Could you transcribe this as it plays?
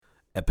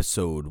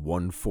Episode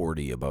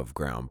 140 Above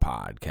Ground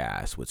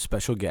Podcast with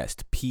special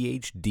guest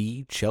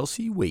PhD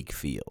Chelsea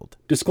Wakefield.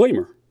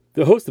 Disclaimer.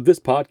 The hosts of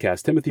this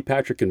podcast, Timothy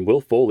Patrick and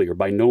Will Foley, are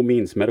by no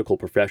means medical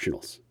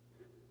professionals.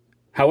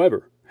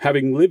 However,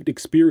 having lived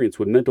experience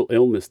with mental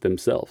illness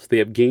themselves, they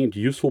have gained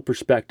useful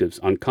perspectives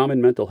on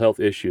common mental health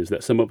issues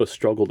that some of us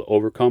struggle to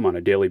overcome on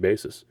a daily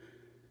basis.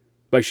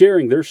 By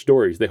sharing their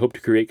stories, they hope to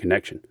create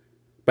connection.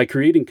 By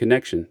creating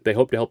connection, they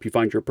hope to help you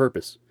find your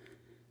purpose.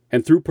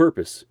 And through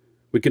purpose,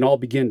 we can all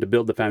begin to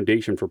build the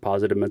foundation for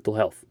positive mental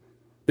health.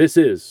 This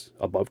is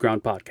Above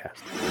Ground Podcast.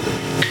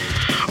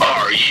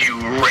 Are you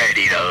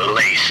ready to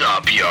lace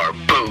up your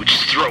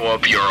boots, throw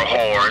up your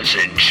horns,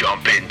 and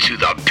jump into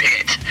the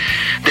pit?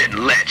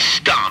 Then let's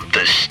stomp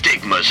the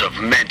stigmas of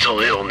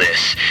mental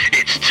illness.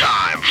 It's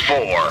time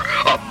for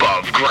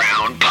Above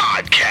Ground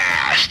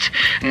Podcast.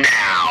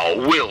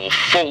 Now, Will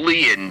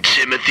Foley and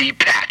Timothy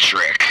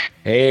Patrick.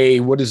 Hey,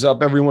 what is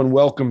up, everyone?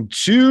 Welcome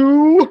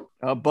to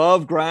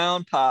Above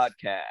Ground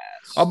Podcast.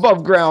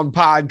 Above Ground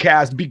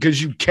Podcast,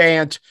 because you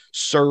can't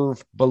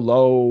serve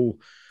below.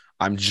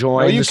 I'm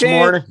joined this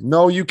morning.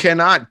 No, you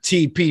cannot.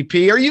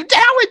 TPP. Are you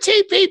down with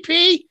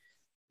TPP?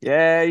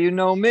 Yeah, you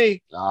know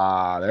me.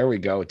 There we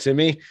go.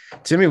 Timmy,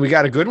 we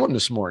got a good one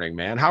this morning,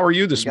 man. How are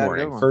you this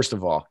morning? First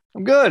of all,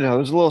 I'm good. I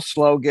was a little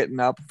slow getting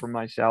up for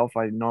myself.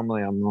 I'm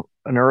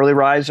an early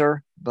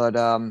riser, but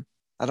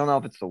I don't know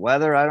if it's the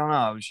weather. I don't know.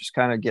 I was just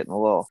kind of getting a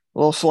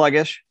little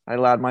sluggish. I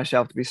allowed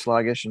myself to be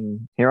sluggish,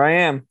 and here I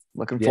am.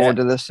 Looking forward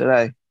to this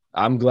today.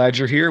 I'm glad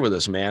you're here with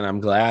us, man.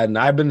 I'm glad. And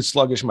I've been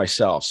sluggish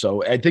myself.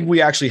 So I think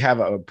we actually have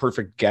a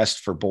perfect guest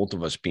for both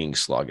of us being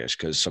sluggish,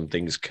 because some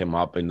things came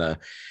up in the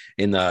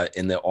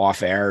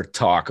off-air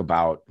talk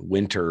about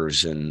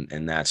winters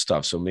and that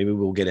stuff. So maybe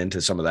we'll get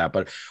into some of that.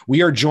 But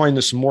we are joined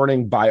this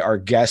morning by our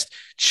guest,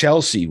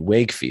 Chelsea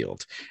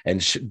Wakefield.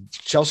 And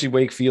Chelsea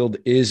Wakefield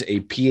is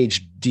a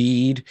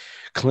PhD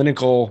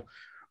clinical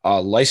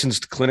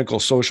licensed clinical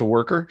social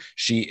worker.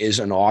 She is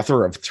an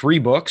author of 3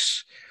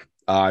 books.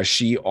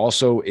 She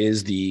also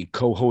is the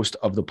co-host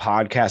of the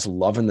podcast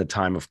Love in the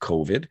Time of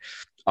COVID.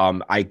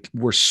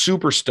 We're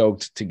super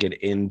stoked to get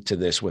into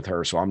this with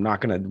her, so I'm not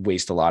going to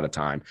waste a lot of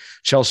time.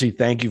 Chelsea,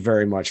 thank you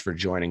very much for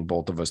joining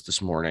both of us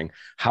this morning.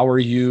 How are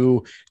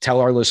you? Tell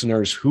our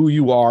listeners who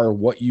you are,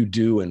 what you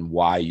do, and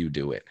why you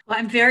do it. Well,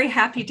 I'm very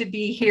happy to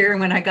be here.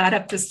 When I got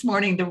up this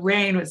morning, the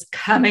rain was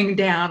coming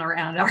down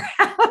around our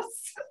house.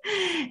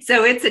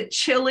 So it's a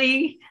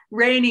chilly,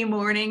 rainy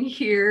morning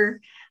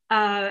here.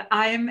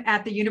 I'm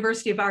at the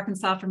University of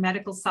Arkansas for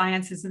Medical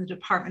Sciences in the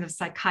Department of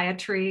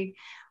Psychiatry,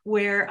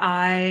 where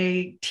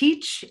I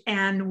teach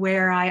and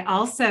where I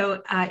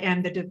also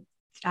am the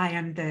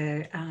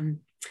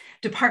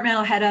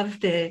departmental head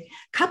of the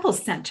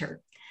Couples Center.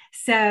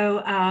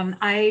 So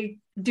I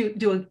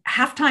do a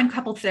half-time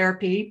couple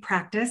therapy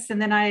practice,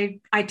 and then I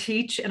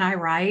teach and I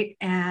write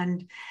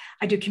and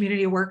I do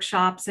community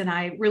workshops, and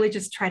I really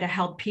just try to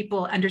help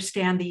people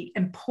understand the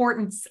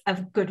importance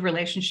of good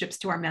relationships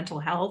to our mental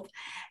health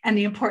and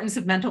the importance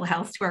of mental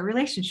health to our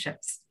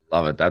relationships.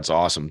 Love it. That's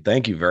awesome.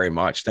 Thank you very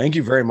much. Thank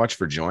you very much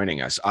for joining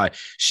us.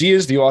 She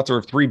is the author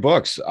of 3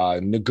 books,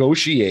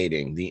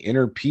 Negotiating the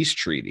Inner Peace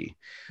Treaty,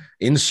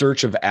 In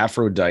Search of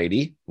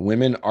Aphrodite,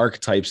 Women,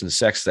 Archetypes, and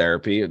Sex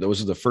Therapy.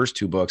 Those are the first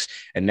 2 books.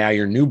 And now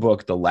your new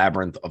book, The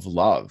Labyrinth of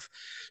Love.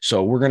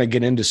 So we're going to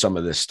get into some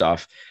of this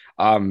stuff.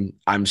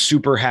 I'm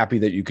super happy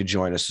that you could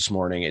join us this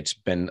morning. It's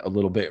been a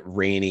little bit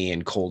rainy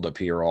and cold up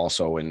here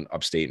also in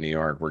upstate New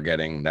York. We're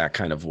getting that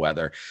kind of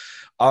weather.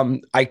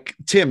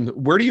 Tim,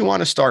 where do you want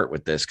to start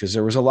with this? Because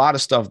there was a lot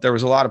of stuff. There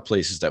was a lot of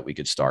places that we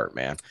could start,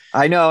 man.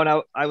 I know.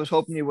 And I was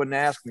hoping you wouldn't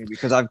ask me,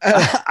 because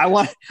I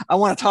want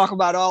to talk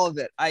about all of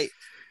it. I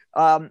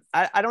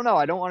don't know.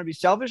 I don't want to be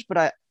selfish,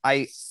 but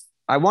I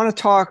want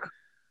to talk.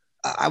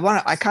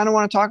 I kind of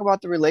want to talk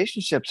about the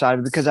relationship side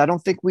of it, because I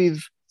don't think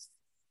we've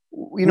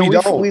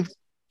talked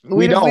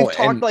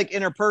like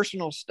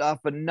interpersonal stuff,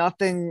 but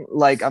nothing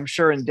like, I'm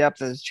sure, in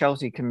depth as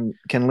Chelsea can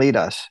lead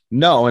us.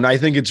 No, and I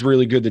think it's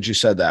really good that you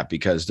said that,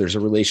 because there's a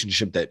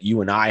relationship that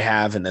you and I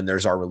have, and then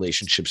there's our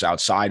relationships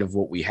outside of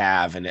what we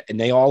have, and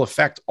they all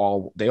affect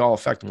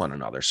one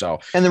another.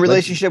 So, and the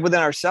relationship within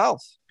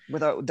ourselves,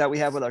 that we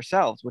have with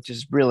ourselves, which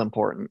is real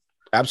important.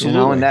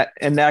 Absolutely,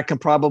 and that can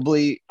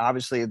probably,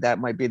 obviously, that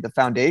might be the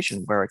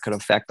foundation where it could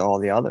affect all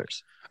the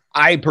others.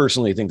 I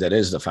personally think that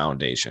is the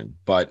foundation,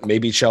 but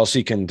maybe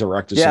Chelsea can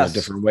direct us in a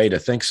different way to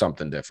think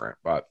something different.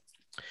 But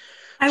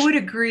I would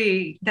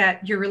agree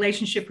that your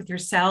relationship with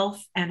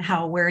yourself and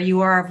how aware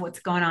you are of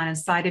what's going on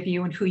inside of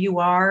you and who you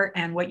are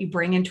and what you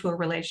bring into a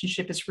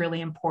relationship is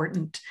really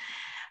important.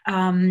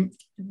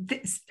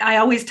 I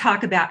always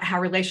talk about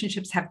how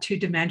relationships have 2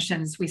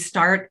 dimensions. We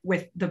start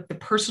with the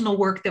personal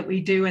work that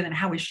we do, and then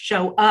how we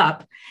show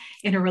up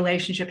in a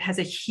relationship has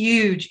a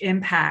huge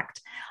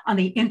impact on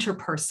the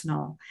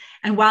interpersonal.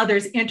 And while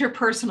there's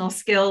interpersonal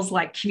skills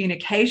like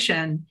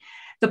communication,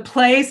 the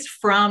place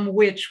from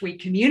which we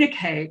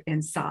communicate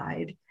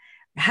inside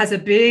has a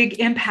big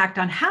impact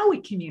on how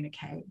we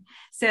communicate.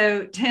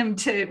 So Tim,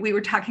 we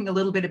were talking a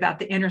little bit about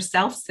the inner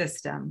self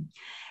system.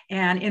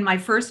 And in my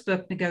first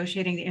book,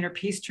 Negotiating the Inner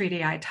Peace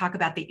Treaty, I talk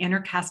about the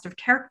inner cast of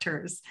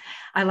characters.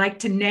 I like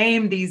to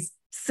name these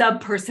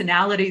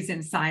sub-personalities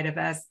inside of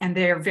us, and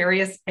they're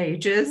various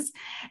ages,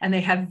 and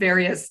they have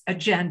various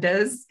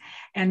agendas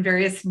and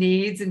various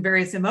needs and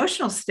various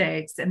emotional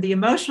states. And the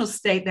emotional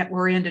state that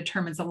we're in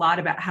determines a lot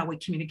about how we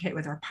communicate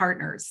with our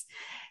partners.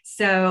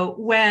 So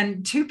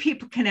when two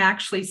people can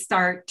actually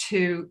start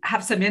to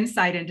have some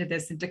insight into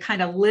this and to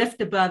kind of lift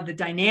above the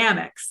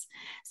dynamics,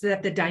 so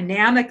that the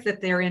dynamic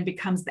that they're in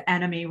becomes the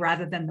enemy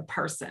rather than the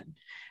person.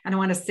 And I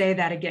want to say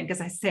that again,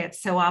 because I say it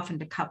so often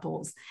to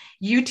couples.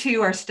 You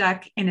two are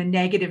stuck in a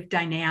negative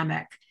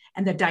dynamic,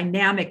 and the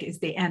dynamic is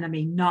the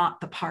enemy, not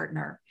the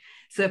partner.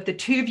 So if the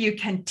two of you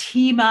can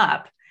team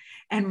up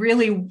and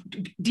really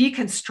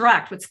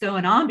deconstruct what's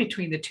going on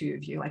between the two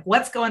of you, like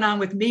what's going on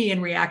with me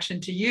in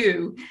reaction to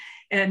you,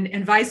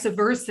 and vice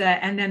versa.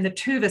 And then the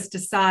two of us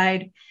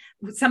decide,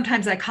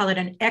 sometimes I call it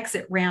an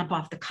exit ramp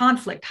off the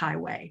conflict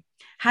highway.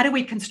 How do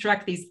we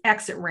construct these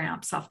exit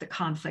ramps off the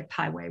conflict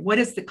highway? What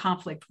is the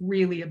conflict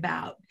really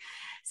about?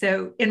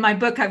 So in my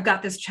book, I've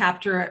got this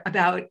chapter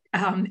about,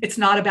 it's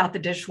not about the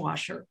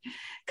dishwasher,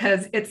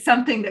 because it's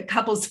something that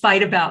couples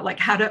fight about, like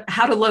how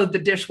to load the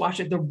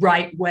dishwasher the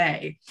right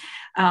way.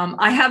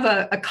 I have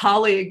a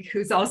colleague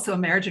who's also a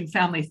marriage and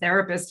family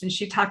therapist, and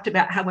she talked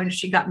about how when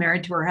she got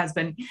married to her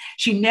husband,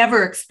 she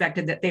never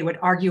expected that they would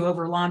argue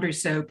over laundry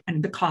soap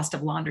and the cost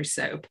of laundry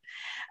soap.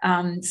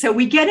 So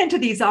we get into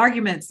these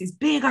arguments, these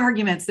big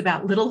arguments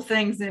about little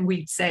things, and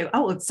we say,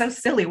 oh, it's so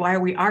silly. Why are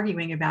we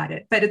arguing about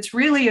it? But it's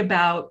really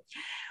about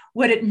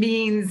what it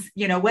means,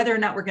 you know, whether or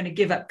not we're going to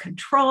give up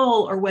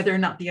control, or whether or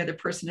not the other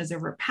person is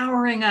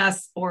overpowering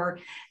us, or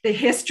the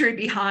history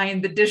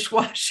behind the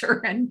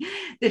dishwasher and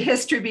the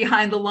history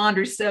behind the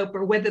laundry soap,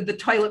 or whether the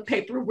toilet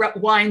paper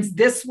winds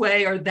this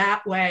way or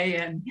that way,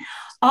 and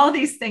all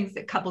these things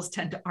that couples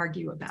tend to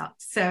argue about.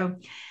 So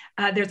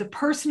there's a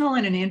personal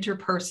and an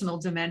interpersonal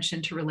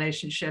dimension to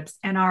relationships.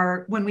 And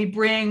when we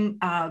bring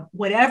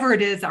whatever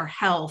it is, our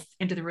health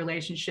into the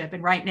relationship,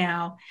 and right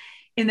now,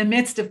 in the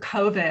midst of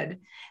COVID,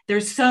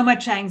 there's so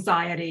much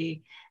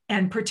anxiety.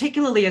 And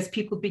particularly as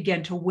people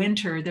begin to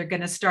winter, they're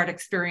going to start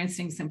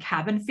experiencing some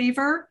cabin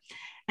fever,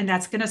 and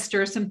that's going to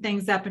stir some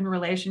things up in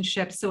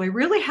relationships. So we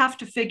really have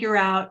to figure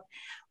out,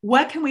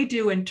 what can we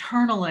do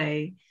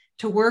internally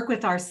to work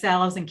with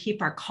ourselves and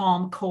keep our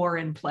calm core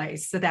in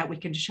place, so that we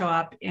can show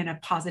up in a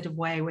positive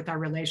way with our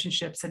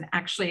relationships and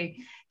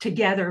actually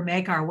together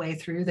make our way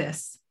through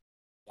this.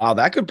 Wow,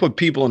 that could put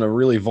people in a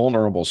really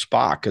vulnerable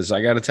spot, because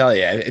I got to tell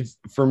you,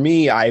 for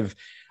me, I'm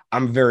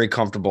very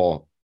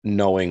comfortable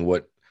knowing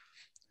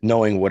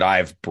what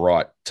I've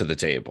brought to the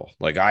table.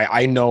 Like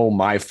I know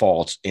my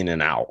faults in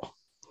and out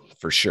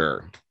for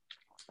sure.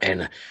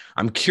 And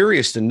I'm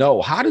curious to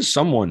know, how does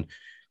someone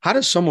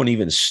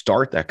even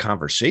start that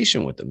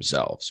conversation with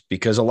themselves?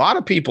 Because a lot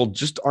of people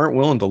just aren't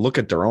willing to look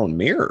at their own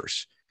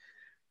mirrors.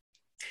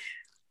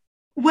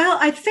 Well,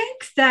 I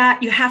think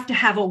that you have to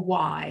have a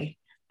why.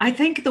 I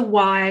think the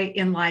why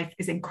in life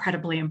is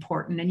incredibly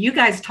important. And you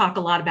guys talk a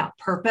lot about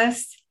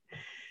purpose.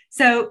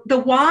 So the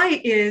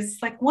why is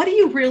like, what do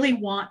you really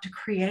want to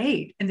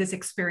create in this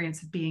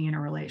experience of being in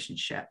a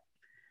relationship?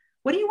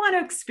 What do you want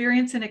to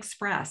experience and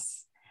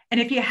express?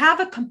 And if you have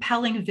a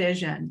compelling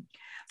vision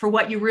for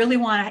what you really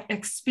want to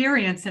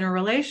experience in a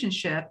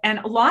relationship, and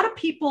a lot of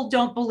people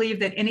don't believe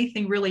that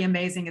anything really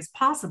amazing is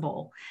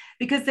possible,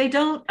 because a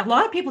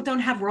lot of people don't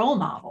have role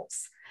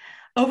models.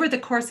 Over the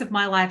course of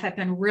my life, I've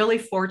been really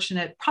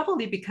fortunate,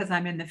 probably because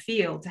I'm in the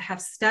field, to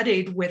have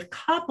studied with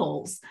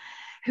couples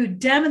who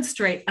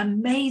demonstrate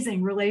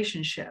amazing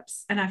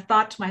relationships. And I've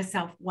thought to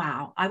myself,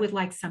 wow, I would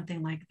like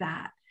something like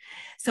that.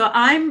 So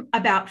I'm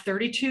about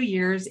 32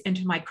 years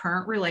into my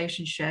current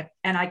relationship,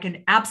 and I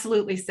can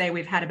absolutely say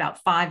we've had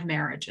about 5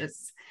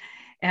 marriages.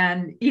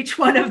 And each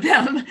one of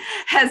them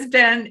has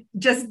been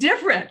just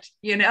different.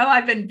 You know,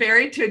 I've been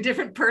married to a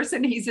different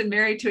person. He's been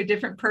married to a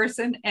different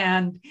person.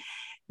 And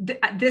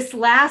this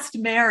last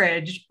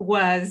marriage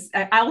was,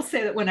 I'll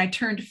say that when I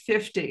turned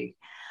 50,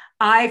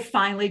 I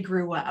finally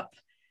grew up.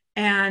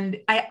 And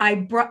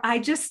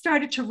I just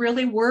started to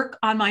really work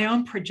on my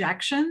own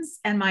projections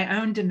and my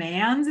own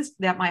demands,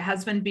 that my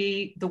husband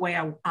be the way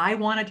I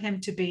wanted him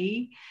to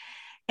be.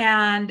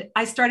 And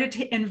I started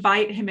to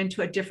invite him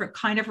into a different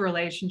kind of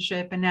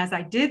relationship. And as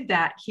I did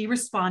that, he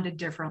responded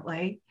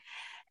differently.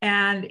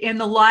 And in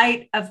the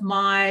light of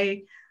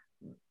my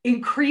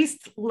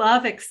increased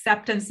love,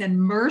 acceptance, and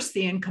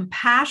mercy and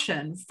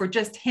compassion for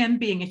just him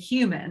being a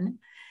human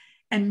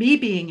and me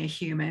being a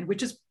human,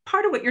 which is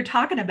part of what you're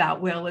talking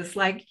about, Will, is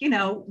like, you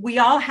know, we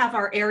all have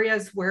our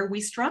areas where we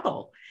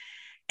struggle.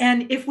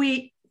 And if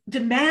we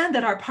demand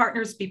that our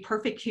partners be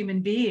perfect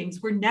human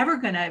beings, we're never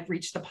going to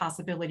reach the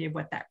possibility of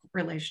what that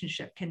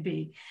relationship can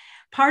be.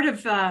 Part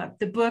of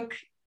the book,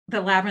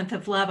 The Labyrinth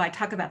of Love, I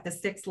talk about the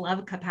 6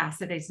 love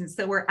capacities. And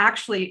so we're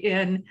actually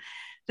in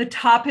the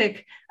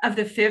topic of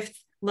the 5th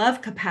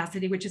love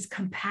capacity, which is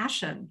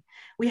compassion,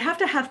 we have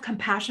to have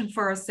compassion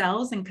for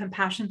ourselves and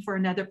compassion for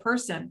another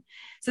person,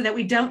 so that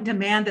we don't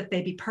demand that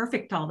they be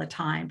perfect all the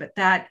time, but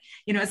that,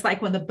 it's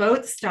like when the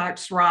boat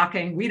starts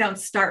rocking, we don't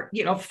start,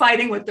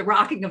 fighting with the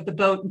rocking of the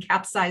boat and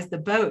capsize the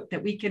boat,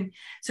 that we can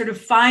sort of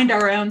find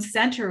our own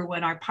center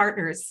when our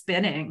partner is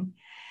spinning.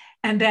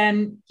 And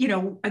then,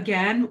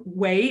 again,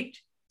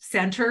 wait,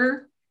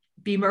 center,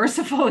 be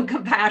merciful and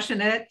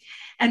compassionate,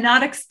 and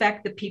not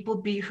expect that people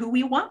be who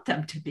we want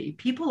them to be.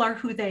 People are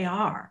who they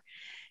are.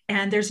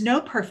 And there's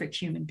no perfect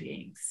human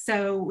beings.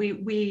 So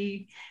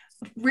we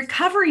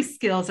recovery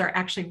skills are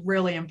actually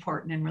really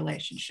important in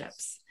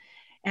relationships.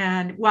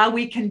 And while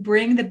we can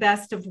bring the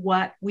best of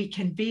what we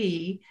can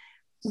be,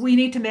 we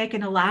need to make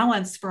an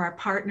allowance for our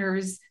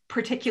partner's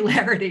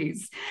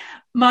particularities.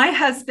 My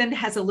husband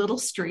has a little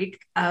streak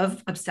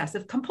of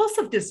obsessive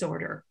compulsive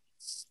disorder.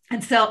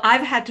 And so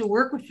I've had to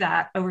work with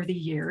that over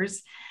the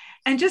years,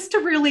 and just to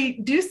really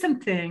do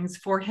some things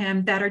for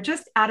him that are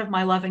just out of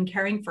my love and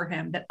caring for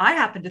him that I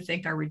happen to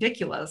think are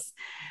ridiculous,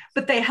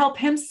 but they help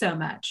him so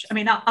much. I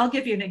mean, I'll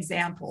give you an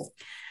example.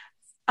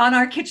 On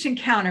our kitchen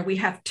counter, we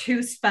have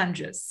 2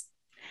 sponges.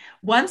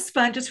 One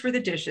sponge is for the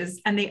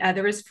dishes and the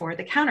other is for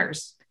the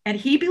counters. And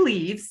he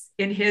believes,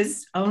 in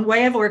his own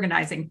way of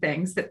organizing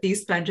things, that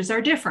these sponges are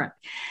different.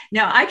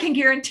 Now, I can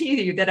guarantee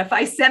you that if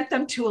I sent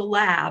them to a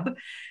lab,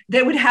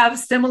 they would have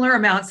similar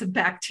amounts of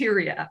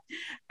bacteria.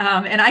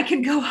 And I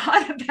can go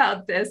on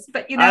about this,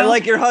 but I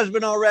like your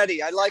husband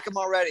already. I like him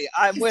already.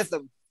 I'm with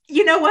him.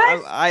 You know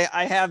what?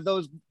 I have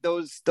those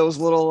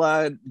little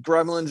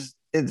gremlins.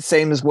 It's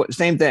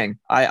same thing.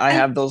 I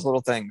have those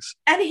little things.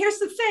 And here's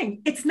the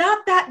thing. It's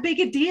not that big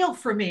a deal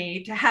for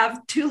me to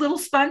have 2 little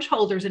sponge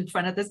holders in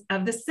front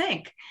of the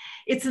sink.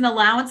 It's an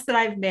allowance that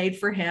I've made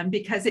for him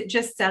because it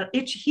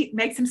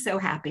makes him so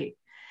happy.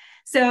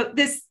 So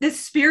this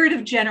spirit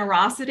of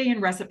generosity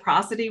and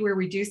reciprocity, where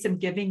we do some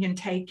giving and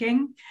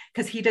taking,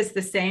 because he does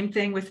the same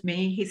thing with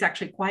me. He's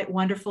actually quite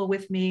wonderful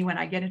with me when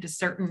I get into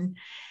certain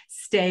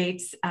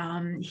states.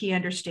 He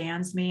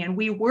understands me, and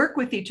we work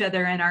with each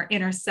other in our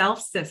inner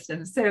self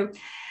system. So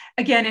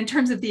again, in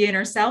terms of the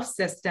inner self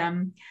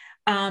system,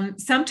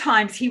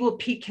 sometimes he will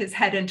peek his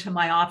head into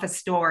my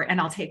office door, and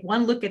I'll take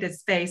one look at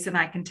his face and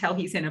I can tell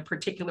he's in a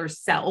particular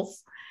self.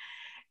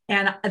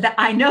 And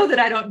I know that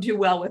I don't do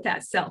well with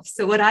that self.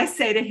 So what I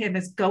say to him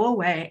is, go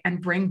away and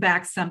bring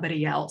back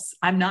somebody else.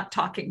 I'm not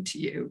talking to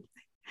you.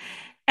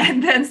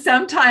 And then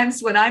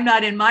sometimes when I'm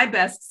not in my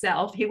best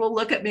self, he will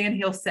look at me and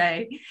he'll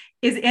say,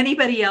 is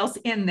anybody else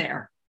in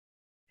there?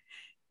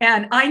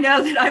 And I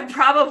know that I'm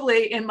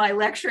probably in my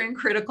lecturing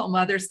critical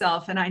mother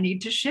self and I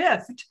need to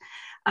shift.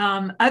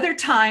 Other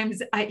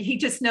times he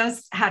just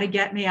knows how to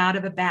get me out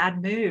of a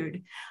bad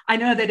mood. I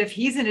know that if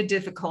he's in a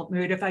difficult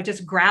mood, if I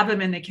just grab him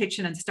in the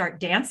kitchen and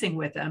start dancing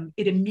with him,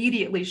 it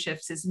immediately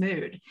shifts his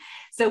mood.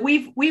 So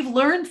we've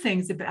learned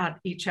things about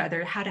each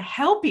other, how to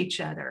help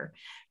each other,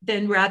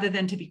 rather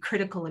than to be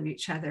critical of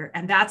each other.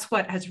 And that's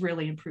what has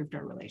really improved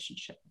our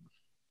relationship.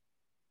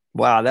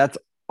 Wow, that's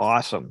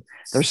awesome.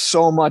 There's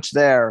so much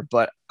there,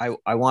 but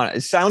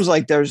it sounds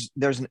like there's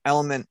an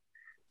element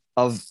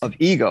of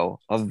ego,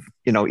 of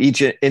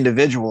each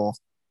individual,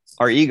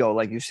 our ego,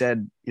 like you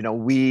said,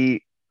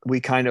 we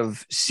kind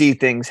of see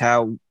things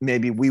how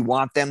maybe we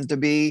want them to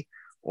be,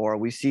 or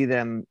we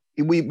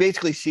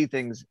basically see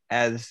things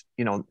as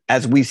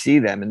as we see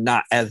them and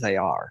not as they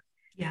are.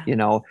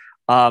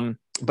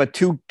 But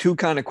two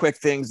kind of quick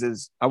things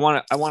is I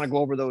want to go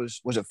over those.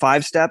 Was it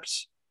 5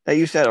 steps that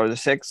you said, or the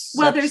 6?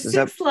 Well, there's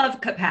 6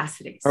 love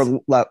capacities.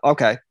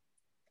 Okay.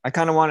 I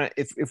kind of want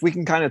to, if we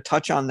can kind of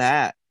touch on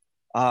that.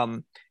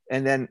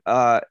 And then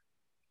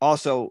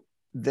also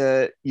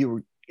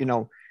you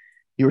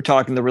were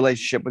talking the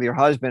relationship with your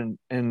husband,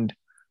 and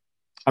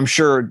I'm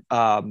sure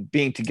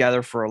being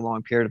together for a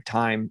long period of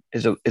time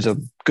is a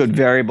good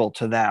variable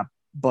to that.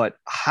 But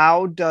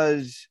how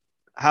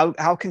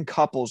can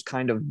couples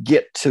kind of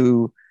get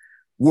to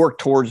work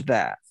towards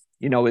that?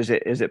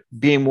 Is it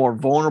being more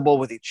vulnerable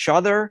with each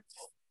other?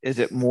 Is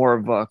it more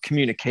of a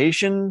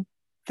communication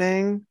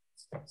thing?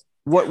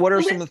 What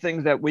are some of the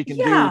things that we can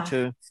do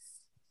to?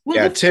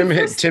 Well, Tim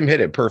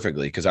hit it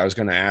perfectly, because I was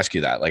going to ask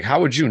you that. Like,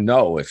 how would you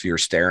know if you're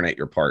staring at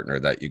your partner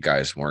that you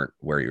guys weren't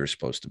where you were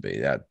supposed to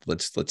be?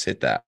 Let's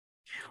hit that.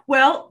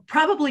 Well,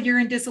 probably you're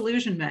in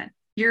disillusionment.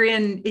 You're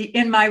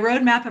in my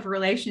roadmap of a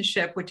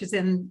relationship, which is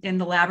in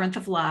the labyrinth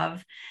of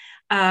love.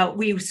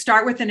 We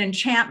start with an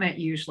enchantment.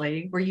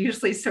 We're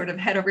usually sort of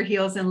head over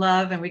heels in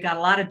love, and we got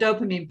a lot of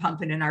dopamine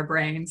pumping in our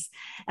brains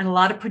and a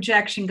lot of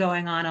projection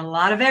going on, and a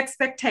lot of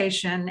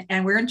expectation,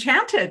 and we're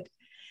enchanted.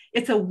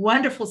 It's a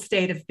wonderful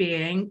state of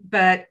being,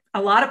 but a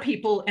lot of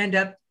people end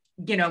up,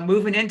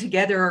 moving in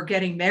together or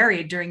getting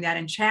married during that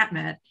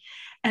enchantment.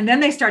 And then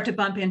they start to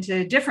bump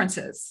into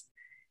differences.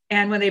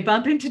 And when they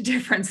bump into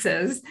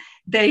differences,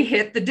 they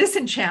hit the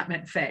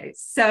disenchantment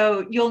phase.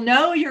 So you'll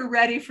know you're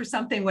ready for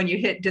something when you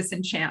hit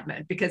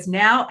disenchantment, because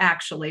now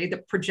actually the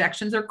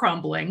projections are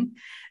crumbling.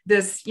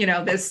 This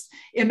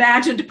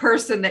imagined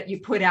person that you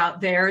put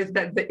out there,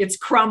 that it's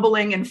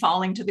crumbling and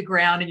falling to the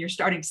ground, and you're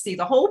starting to see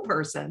the whole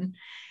person.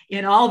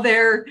 in all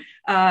their,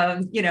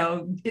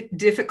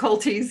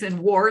 difficulties and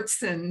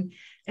warts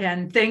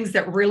and things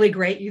that really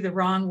grate you the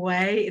wrong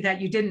way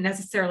that you didn't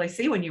necessarily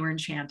see when you were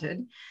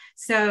enchanted.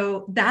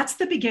 So that's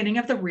the beginning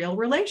of the real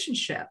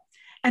relationship.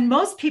 And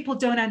most people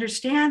don't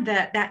understand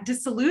that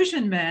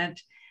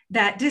disillusionment,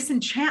 that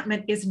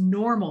disenchantment is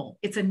normal.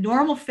 It's a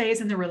normal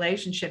phase in the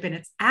relationship. And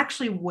it's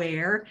actually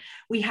where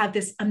we have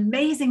this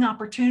amazing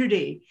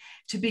opportunity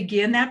to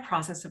begin that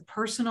process of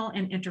personal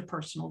and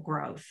interpersonal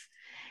growth.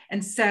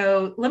 And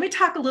so let me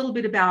talk a little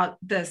bit about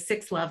the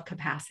 6 love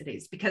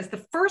capacities, because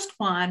the first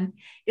one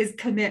is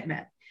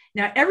commitment.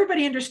 Now,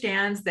 everybody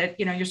understands that,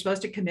 you're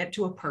supposed to commit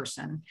to a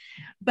person,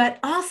 but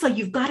also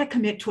you've got to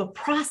commit to a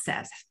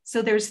process.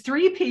 So there's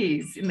 3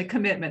 P's in the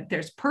commitment.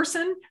 There's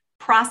person,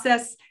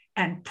 process,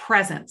 and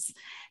presence.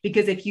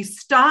 Because if you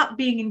stop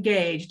being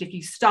engaged, if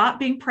you stop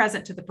being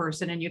present to the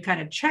person and you kind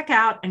of check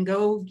out and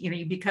go,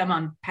 you become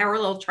on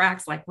parallel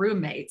tracks like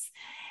roommates,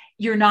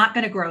 you're not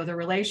going to grow the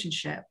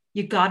relationship.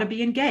 You got to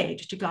be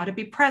engaged. You got to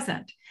be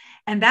present.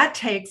 And that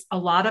takes a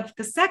lot of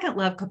the second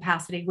love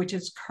capacity, which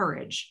is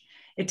courage.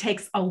 It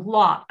takes a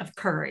lot of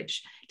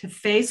courage to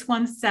face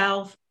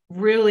oneself,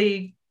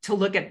 really to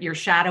look at your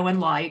shadow and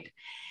light,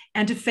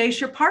 and to face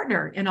your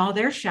partner in all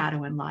their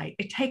shadow and light.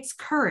 It takes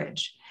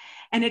courage.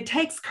 And it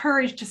takes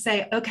courage to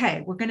say,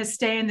 okay, we're going to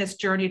stay in this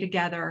journey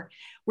together.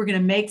 We're going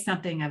to make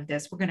something of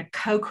this. We're going to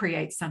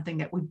co-create something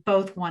that we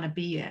both want to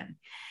be in.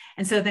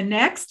 And so the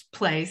next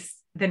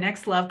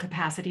love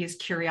capacity is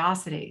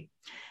curiosity.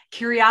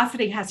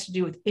 Curiosity has to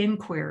do with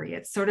inquiry.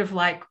 It's sort of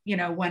like,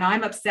 when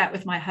I'm upset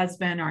with my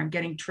husband or I'm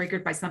getting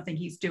triggered by something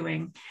he's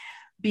doing,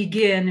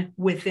 begin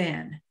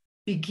within.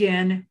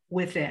 Begin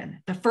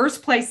within. The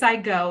first place I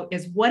go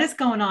is what is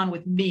going on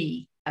with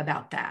me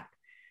about that?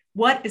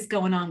 What is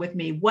going on with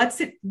me?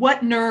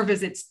 What nerve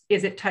is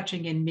it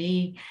touching in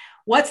me?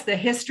 What's the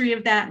history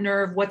of that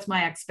nerve? What's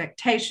my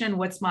expectation?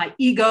 What's my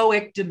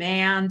egoic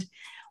demand?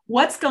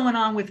 What's going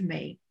on with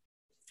me?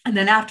 And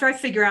then after I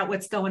figure out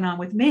what's going on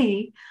with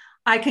me,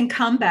 I can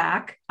come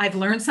back. I've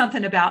learned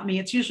something about me.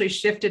 It's usually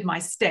shifted my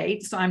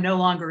state. So I'm no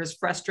longer as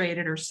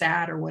frustrated or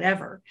sad or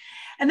whatever.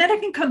 And then I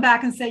can come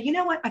back and say, you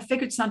know what? I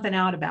figured something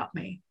out about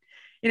me.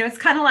 It's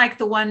kind of like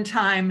the one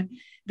time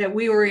that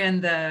we were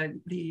in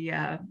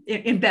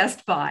in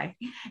Best Buy,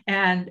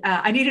 and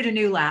I needed a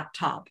new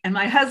laptop, and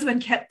my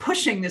husband kept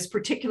pushing this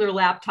particular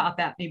laptop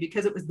at me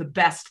because it was the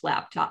best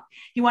laptop.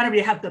 He wanted me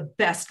to have the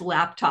best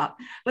laptop,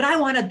 but I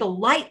wanted the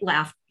light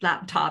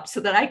laptop so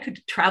that I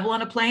could travel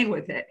on a plane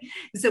with it.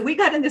 So we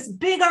got in this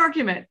big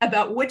argument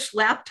about which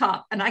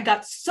laptop, and I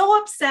got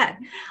so upset.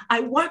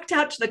 I walked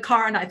out to the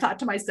car and I thought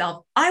to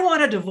myself, I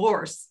want a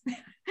divorce.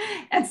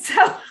 And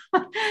so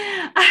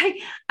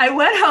I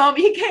went home.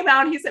 He came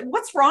out and he said,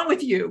 what's wrong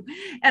with you?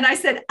 And I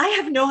said, I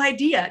have no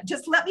idea.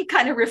 Just let me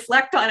kind of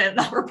reflect on it and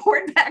I'll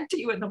report back to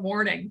you in the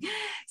morning.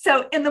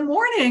 So in the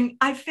morning,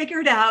 I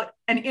figured out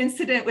an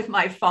incident with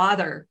my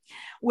father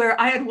where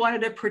I had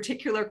wanted a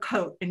particular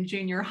coat in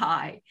junior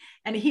high.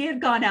 And he had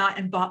gone out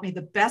and bought me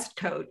the best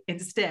coat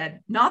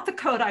instead, not the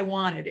coat I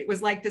wanted. It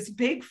was like this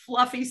big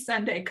fluffy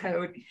Sunday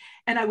coat.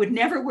 And I would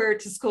never wear it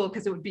to school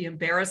because it would be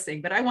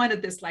embarrassing. But I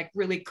wanted this like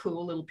really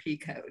cool little pea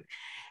coat.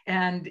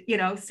 And,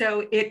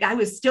 I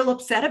was still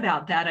upset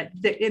about that.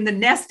 In the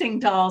nesting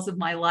dolls of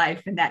my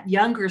life and that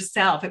younger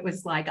self, it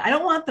was like, I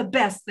don't want the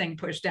best thing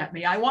pushed at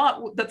me. I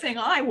want the thing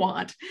I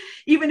want,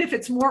 even if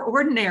it's more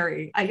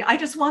ordinary. I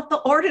just want the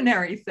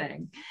ordinary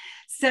thing.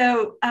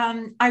 So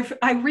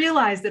I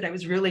realized that I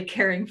was really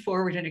carrying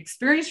forward an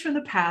experience from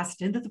the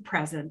past into the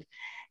present.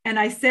 And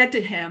I said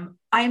to him,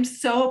 I am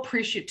so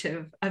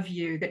appreciative of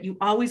you that you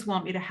always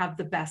want me to have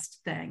the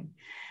best thing.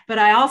 But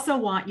I also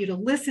want you to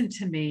listen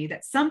to me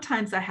that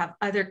sometimes I have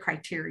other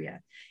criteria.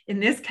 In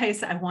this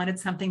case, I wanted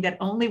something that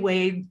only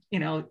weighed,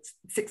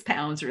 6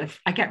 pounds, or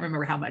I can't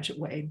remember how much it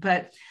weighed,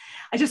 but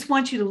I just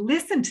want you to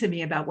listen to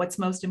me about what's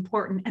most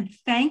important. And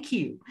thank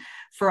you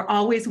for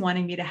always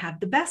wanting me to have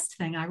the best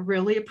thing. I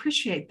really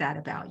appreciate that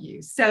about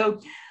you.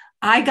 So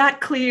I got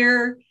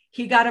clear.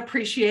 He got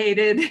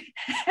appreciated,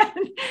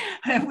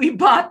 and we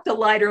bought the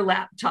lighter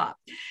laptop.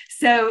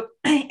 So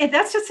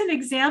that's just an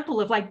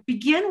example of like,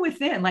 begin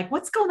within, like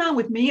what's going on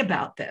with me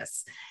about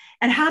this?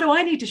 And how do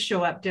I need to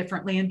show up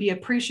differently and be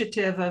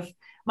appreciative of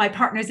my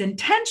partner's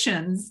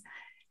intentions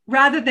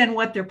rather than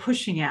what they're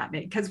pushing at me?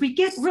 Because we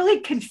get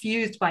really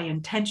confused by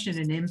intention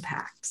and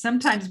impact.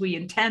 Sometimes we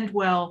intend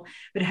well,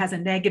 but it has a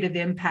negative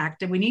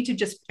impact. And we need to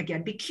just,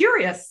 again, be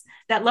curious.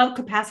 That love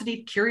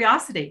capacity,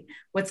 curiosity.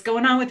 What's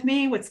going on with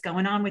me? What's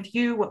going on with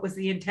you? What was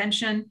the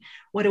intention?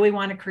 What do we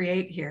want to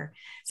create here?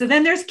 So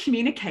then there's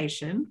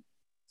communication,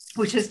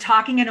 which is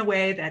talking in a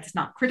way that's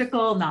not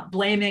critical, not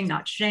blaming,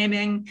 not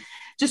shaming,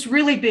 just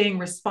really being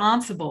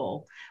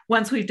responsible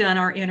once we've done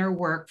our inner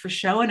work for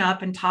showing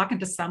up and talking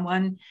to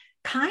someone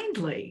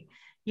kindly,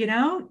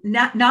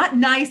 not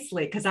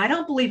nicely, because I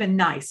don't believe in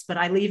nice, but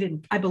I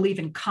believe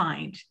in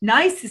kind.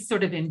 Nice is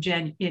sort of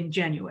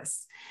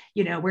ingenuous.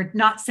 We're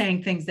not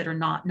saying things that are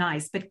not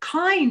nice, but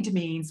kind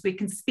means we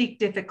can speak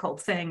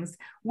difficult things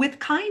with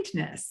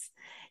kindness.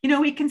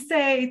 We can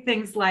say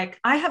things like,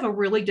 I have a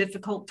really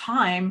difficult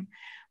time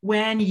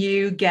when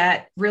you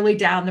get really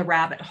down the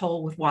rabbit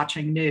hole with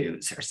watching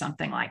news or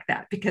something like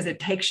that, because it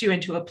takes you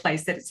into a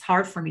place that it's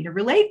hard for me to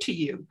relate to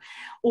you.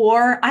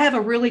 Or I have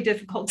a really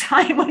difficult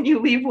time when you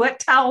leave wet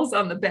towels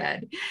on the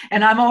bed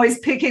and I'm always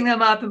picking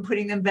them up and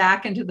putting them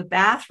back into the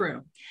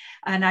bathroom.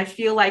 And I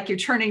feel like you're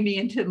turning me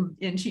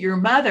into your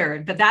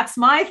mother, but that's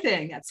my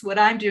thing. That's what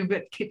I'm doing.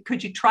 But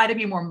could you try to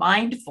be more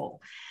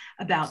mindful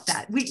about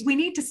that? We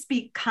need to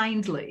speak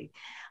kindly.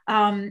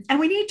 And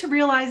we need to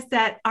realize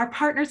that our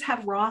partners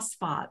have raw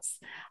spots.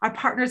 Our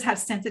partners have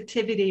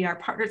sensitivity. Our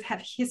partners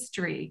have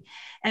history.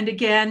 And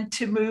again,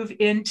 to move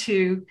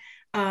into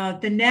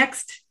the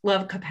next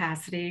love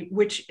capacity,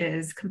 which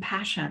is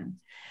compassion.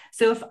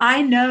 So if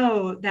I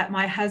know that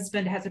my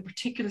husband has a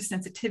particular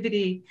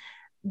sensitivity,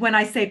 when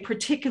I say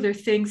particular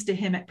things to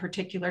him at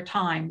particular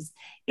times,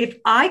 if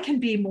I can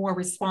be more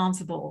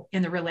responsible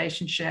in the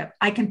relationship,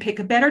 I can pick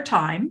a better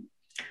time.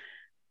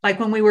 Like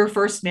when we were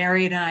first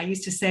married, and I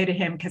used to say to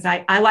him, because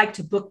I like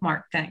to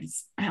bookmark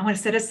things, I want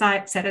to set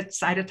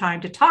aside a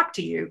time to talk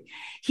to you.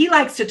 He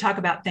likes to talk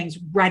about things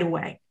right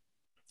away.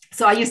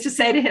 So I used to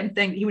say to him,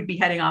 he would be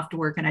heading off to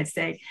work, and I'd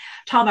say,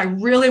 Tom, I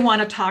really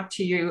want to talk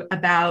to you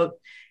about,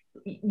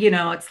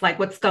 it's like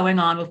what's going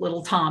on with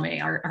little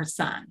Tommy, our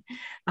son,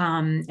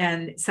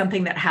 and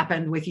something that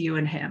happened with you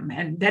and him.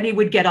 And then he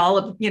would get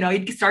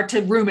he'd start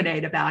to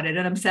ruminate about it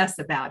and obsess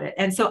about it.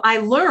 And so I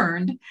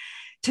learned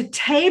to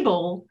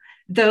table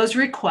those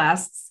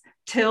requests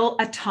till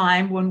a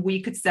time when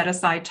we could set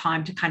aside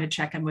time to kind of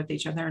check in with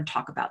each other and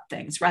talk about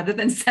things rather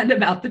than send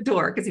him out the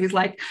door. Because he was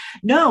like,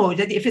 no,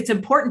 that if it's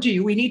important to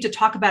you, we need to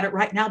talk about it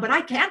right now, but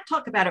I can't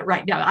talk about it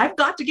right now. I've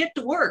got to get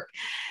to work.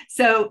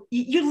 So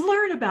you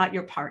learn about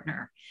your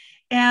partner,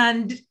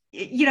 and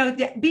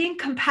being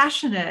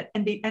compassionate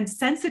and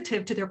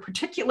sensitive to their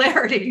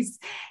particularities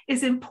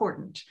is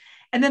important.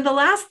 And then the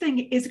last thing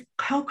is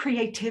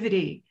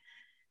co-creativity.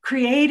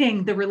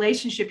 Creating the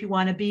relationship you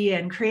want to be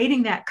in,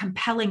 creating that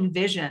compelling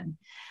vision.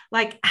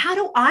 Like, how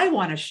do I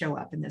want to show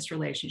up in this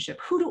relationship?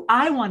 Who do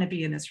I want to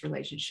be in this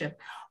relationship?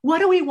 What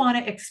do we want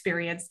to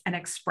experience and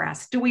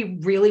express? Do we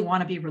really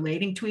want to be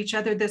relating to each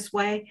other this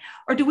way?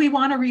 Or do we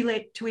want to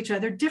relate to each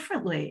other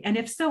differently? And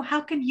if so, how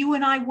can you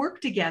and I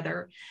work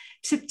together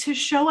to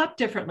show up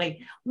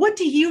differently? What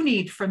do you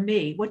need from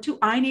me? What do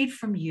I need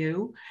from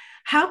you?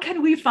 How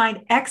can we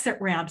find exit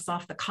ramps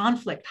off the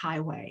conflict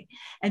highway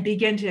and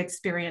begin to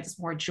experience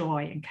more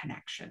joy and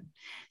connection?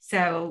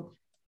 So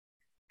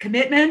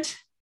commitment,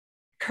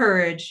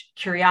 courage,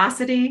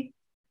 curiosity,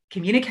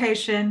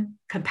 communication,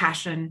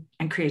 compassion,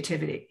 and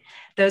creativity.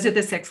 Those are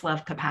the 6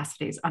 love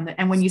capacities.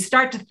 And when you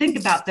start to think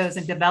about those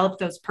and develop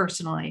those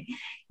personally,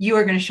 you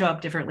are going to show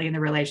up differently in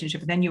the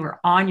relationship. And then you are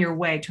on your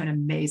way to an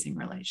amazing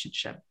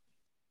relationship.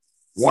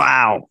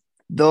 Wow.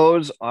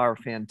 Those are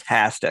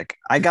fantastic.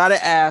 I got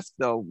to ask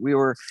though,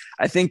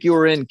 I think you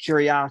were in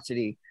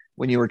curiosity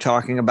when you were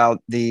talking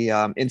about the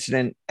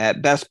incident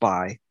at Best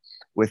Buy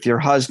with your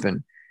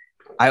husband.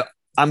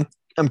 I'm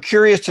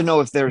curious to know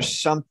if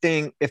there's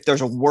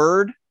a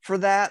word for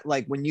that.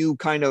 Like when you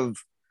kind of,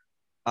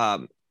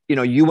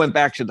 you went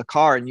back to the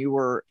car and you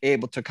were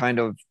able to kind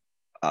of,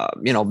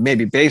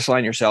 maybe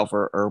baseline yourself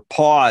or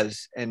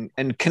pause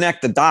and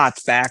connect the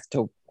dots back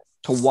to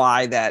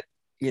why that,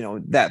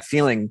 that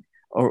feeling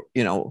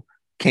or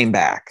came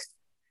back.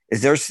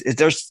 Is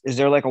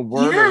there like a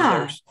word?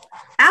 Yeah,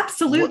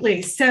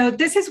 absolutely. So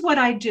this is what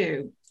I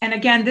do. And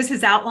again, this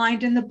is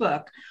outlined in the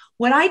book.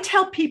 What I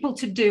tell people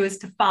to do is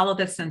to follow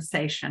the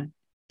sensation,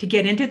 to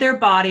get into their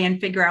body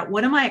and figure out,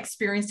 what am I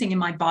experiencing in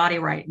my body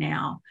right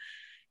now?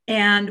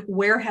 And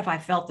where have I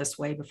felt this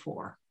way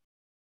before?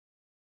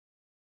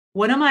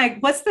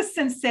 What's the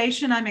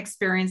sensation I'm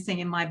experiencing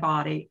in my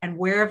body? And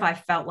where have I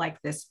felt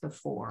like this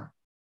before?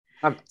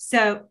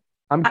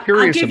 I'm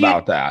curious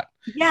about that.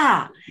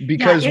 Yeah.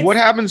 Because what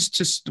happens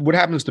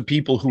to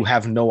people who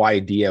have no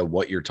idea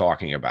what you're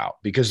talking about?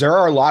 Because there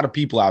are a lot of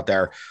people out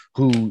there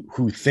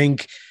who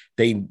think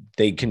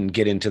they can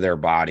get into their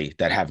body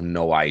that have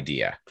no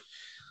idea.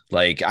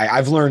 Like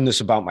I've learned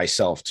this about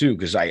myself too,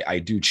 because I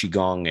do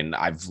Qigong and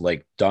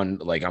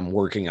I'm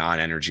working on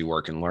energy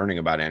work and learning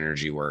about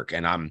energy work.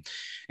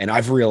 And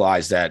I've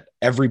realized that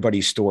everybody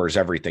stores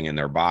everything in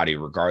their body,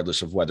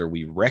 regardless of whether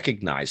we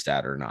recognize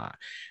that or not.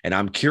 And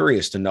I'm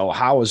curious to know,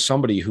 how is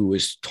somebody who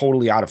is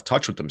totally out of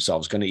touch with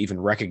themselves going to even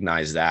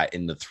recognize that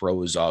in the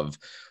throes of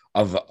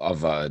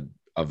a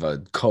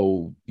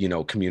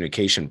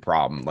communication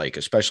problem, like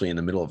especially in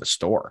the middle of a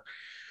store?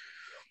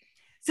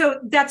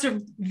 So that's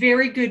a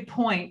very good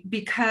point,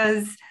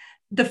 because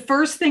the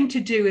first thing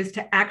to do is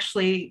to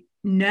actually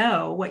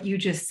know what you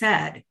just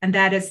said. And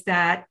that is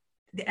that,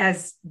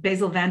 as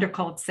Bessel van der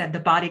Kolk said, the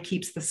body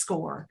keeps the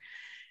score.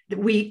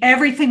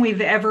 everything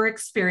we've ever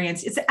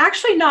experienced, it's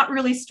actually not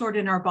really stored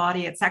in our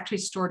body. It's actually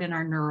stored in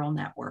our neural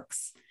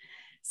networks.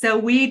 So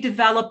we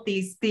develop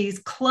these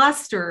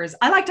clusters.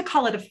 I like to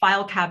call it a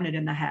file cabinet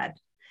in the head.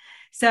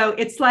 So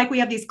it's like we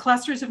have these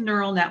clusters of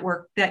neural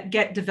network that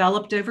get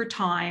developed over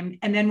time.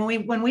 And then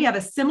when we have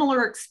a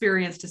similar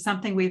experience to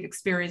something we've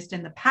experienced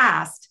in the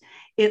past,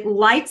 it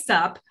lights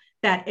up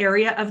that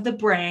area of the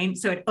brain.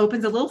 So it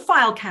opens a little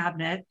file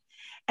cabinet,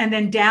 and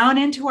then down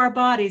into our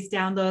bodies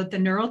download the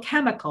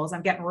neurochemicals.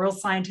 I'm getting real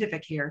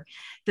scientific here.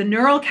 The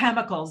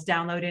neurochemicals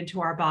download into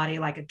our body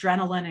like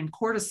adrenaline and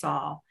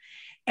cortisol.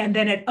 And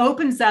then it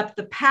opens up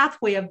the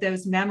pathway of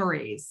those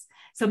memories.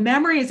 So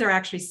memories are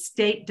actually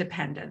state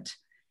dependent.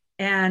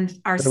 And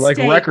they're like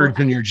records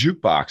in your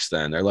jukebox.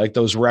 Then they're like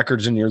those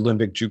records in your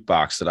limbic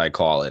jukebox that I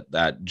call it,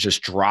 that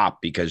just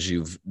drop because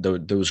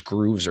those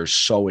grooves are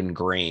so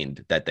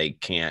ingrained that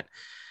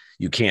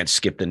you can't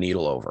skip the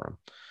needle over them.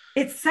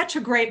 It's such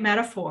a great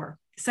metaphor,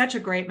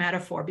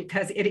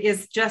 because it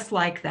is just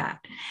like that.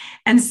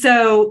 And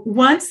so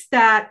once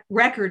that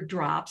record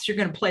drops, you're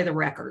going to play the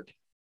record.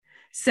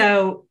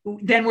 So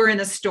then we're in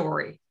a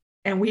story,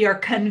 and we are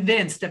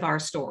convinced of our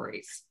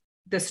stories.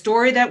 The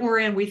story that we're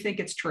in, we think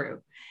it's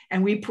true.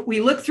 And we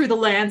look through the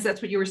lens.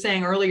 That's what you were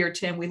saying earlier,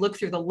 Tim. We look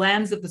through the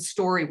lens of the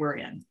story we're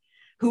in.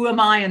 Who am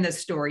I in this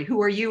story?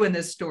 Who are you in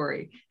this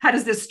story? How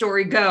does this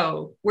story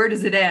go? Where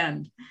does it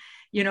end?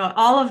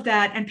 All of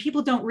that. And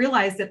people don't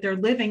realize that they're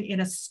living in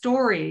a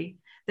story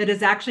that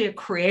is actually a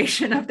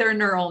creation of their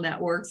neural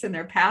networks and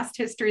their past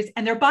histories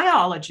and their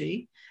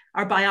biology.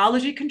 Our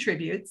biology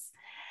contributes.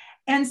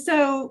 And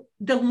so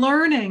the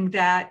learning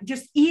that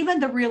just even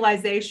the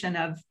realization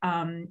of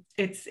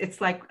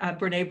it's like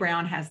Brene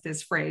Brown has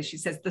this phrase. She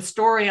says, the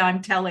story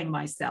I'm telling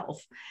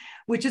myself,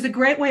 which is a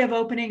great way of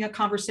opening a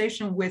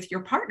conversation with your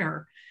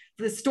partner.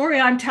 The story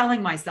I'm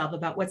telling myself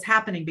about what's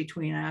happening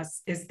between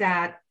us is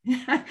that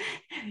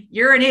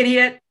you're an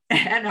idiot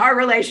and our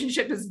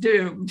relationship is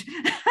doomed.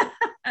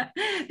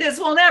 This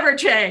will never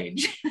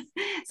change.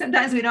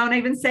 Sometimes we don't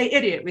even say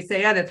idiot, we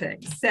say other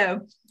things.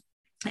 So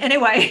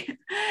anyway,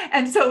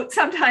 and so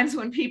sometimes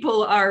when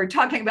people are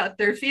talking about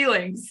their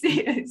feelings,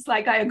 it's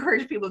like I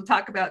encourage people to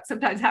talk about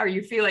sometimes how are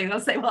you feeling? They'll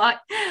say, well,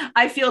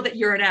 I feel that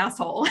you're an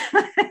asshole.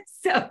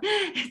 So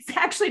it's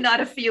actually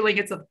not a feeling,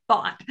 it's a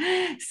thought.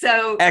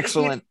 So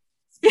excellent.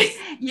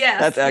 Yes,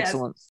 that's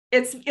excellent.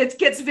 It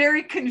gets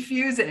very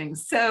confusing.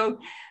 So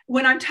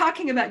when I'm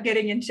talking about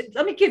getting into,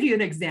 let me give you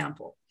an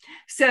example.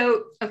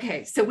 So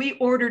we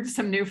ordered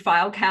some new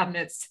file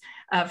cabinets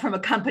from a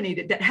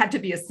company that had to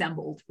be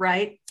assembled,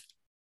 right?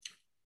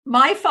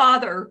 My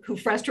father, who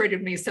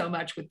frustrated me so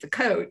much with the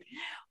coat,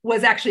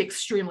 was actually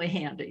extremely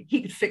handy.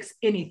 He could fix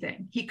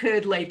anything. He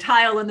could lay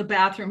tile in the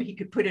bathroom. He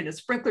could put in a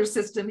sprinkler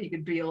system. He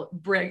could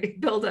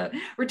build a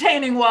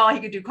retaining wall. He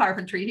could do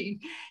carpentry.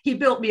 He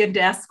built me a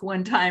desk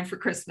one time for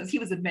Christmas. He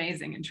was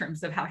amazing in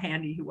terms of how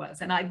handy he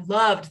was. And I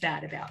loved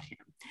that about him.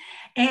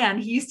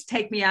 And he used to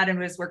take me out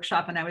into his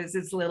workshop, and I was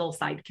his little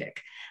sidekick.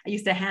 I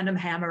used to hand him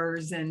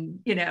hammers, and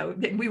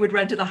we would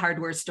run to the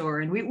hardware store,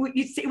 and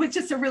it was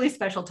just a really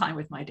special time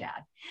with my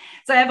dad.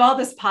 So I have all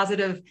this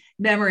positive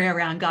memory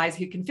around guys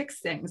who can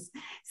fix things.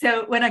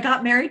 So when I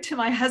got married to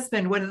my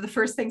husband, one of the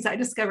first things I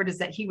discovered is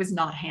that he was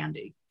not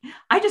handy.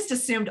 I just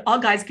assumed all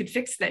guys could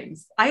fix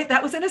things.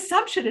 That was an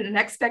assumption and an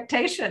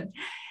expectation.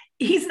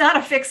 He's not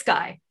a fix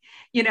guy.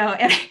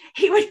 And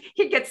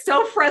he'd get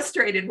so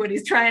frustrated when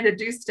he's trying to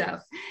do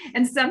stuff.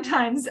 And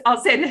sometimes I'll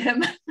say to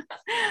him,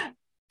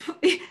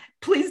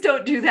 please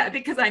don't do that,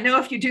 because I know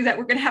if you do that,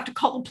 we're going to have to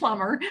call a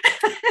plumber.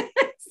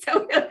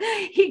 So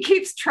he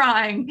keeps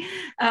trying,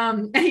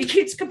 and he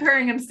keeps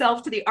comparing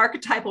himself to the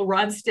archetypal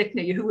Ron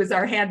Stickney, who was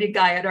our handy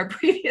guy at our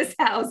previous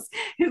house,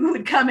 who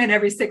would come in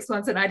every 6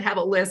 months, and I'd have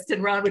a list,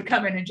 and Ron would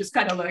come in and just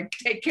kind of like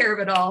take care of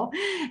it all.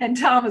 And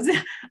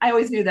I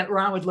always knew that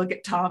Ron would look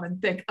at Tom and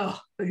think, oh,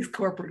 these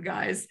corporate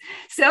guys.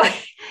 So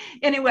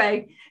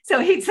anyway,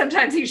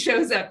 sometimes he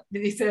shows up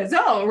and he says,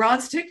 oh,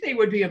 Ron Stickney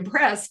would be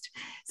impressed.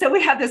 So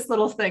we have this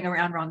little thing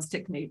around Ron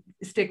Stickney.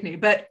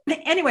 But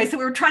anyway, so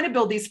we were trying to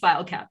build these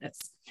file cabinets.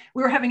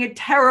 We were having a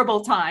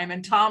terrible time,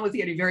 and Tom was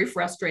getting very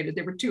frustrated.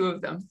 There were two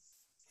of them.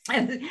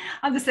 And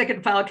on the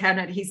second file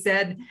cabinet, he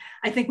said,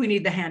 I think we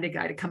need the handy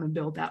guy to come and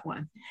build that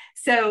one.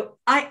 So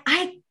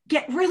I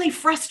get really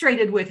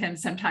frustrated with him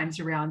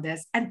sometimes around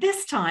this. And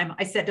this time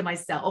I said to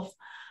myself,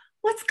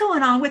 what's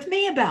going on with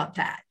me about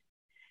that?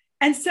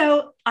 And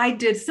so I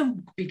did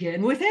some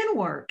begin within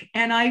work,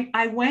 and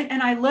I went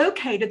and I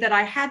located that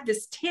I had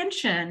this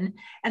tension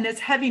and this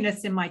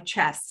heaviness in my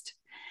chest.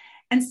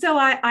 And so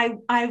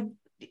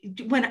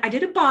when I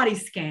did a body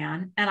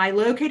scan and I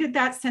located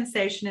that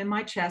sensation in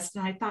my chest,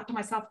 and I thought to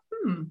myself,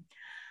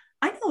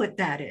 I know what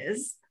that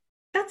is.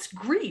 That's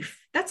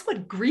grief. That's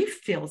what grief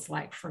feels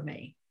like for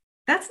me.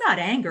 That's not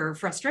anger or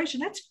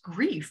frustration. That's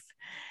grief.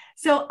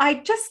 So I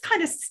just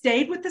kind of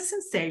stayed with the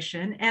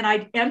sensation, and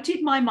I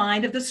emptied my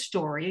mind of the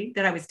story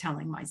that I was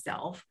telling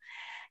myself.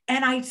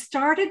 And I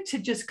started to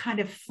just kind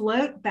of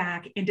float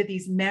back into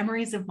these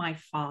memories of my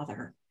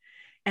father.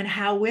 and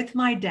how with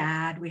my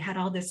dad, we had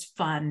all this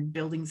fun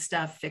building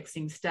stuff,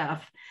 fixing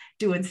stuff,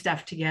 doing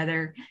stuff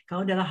together,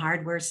 going to the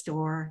hardware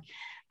store.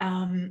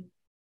 And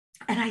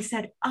I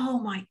said, oh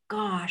my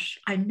gosh,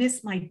 I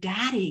miss my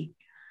daddy.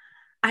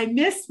 I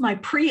miss my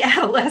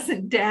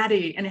pre-adolescent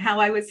daddy and how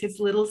I was his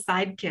little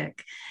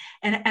sidekick,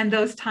 and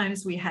those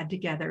times we had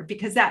together,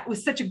 because that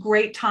was such a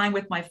great time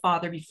with my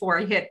father before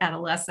I hit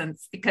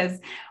adolescence. Because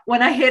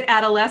when I hit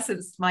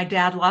adolescence, my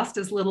dad lost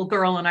his little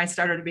girl and I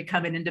started to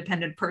become an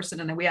independent person,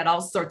 and then we had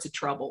all sorts of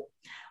trouble.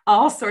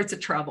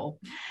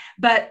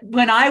 But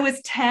when I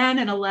was 10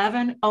 and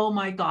 11, oh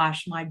my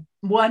gosh, my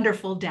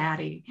wonderful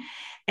daddy.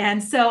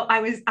 And so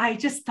I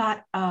just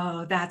thought,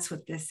 oh, that's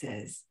what this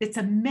is. It's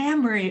a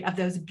memory of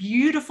those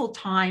beautiful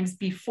times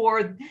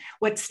before.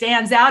 What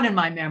stands out in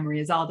my memory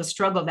is all the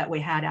struggle that we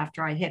had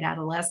after I hit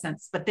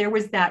adolescence. But there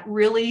was that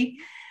really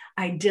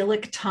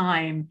idyllic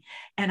time.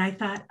 And I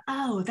thought,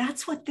 oh,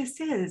 that's what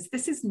this is.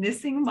 This is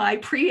missing my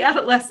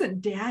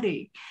pre-adolescent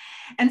daddy.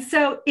 And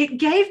so it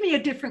gave me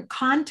a different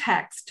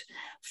context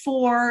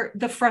for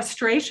the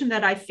frustration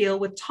that I feel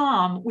with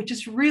Tom, which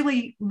is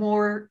really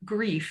more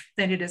grief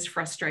than it is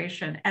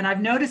frustration. And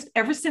I've noticed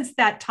ever since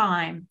that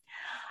time,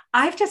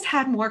 I've just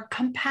had more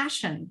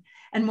compassion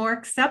and more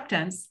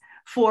acceptance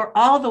for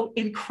all the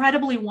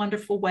incredibly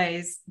wonderful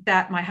ways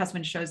that my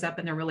husband shows up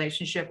in the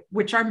relationship,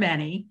 which are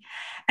many,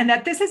 and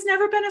that this has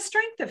never been a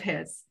strength of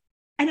his.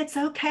 And it's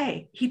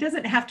okay. He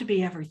doesn't have to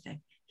be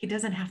everything.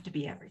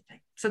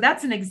 So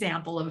that's an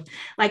example of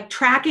like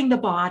tracking the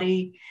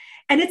body.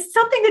 And it's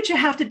something that you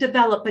have to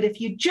develop. But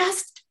if you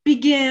just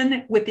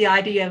begin with the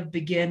idea of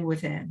begin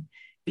within,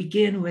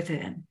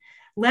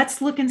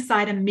 let's look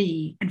inside of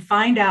me and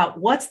find out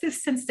what's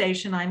this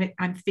sensation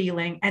I'm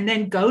feeling, and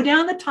then go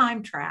down the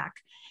time track.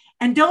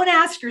 And don't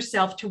ask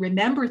yourself to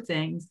remember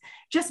things.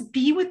 Just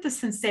be with the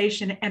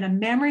sensation, and a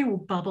memory will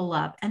bubble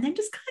up. And then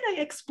just kind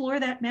of explore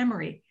that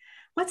memory.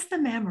 What's the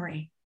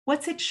memory?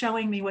 What's it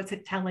showing me? What's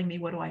it telling me?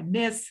 What do I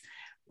miss?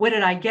 What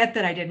did I get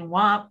that I didn't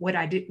want? What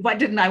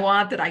didn't I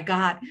want that I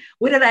got?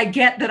 What did I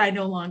get that I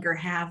no longer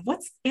have?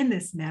 What's in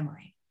this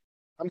memory?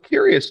 I'm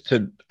curious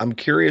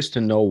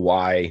to know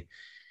why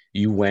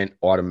you went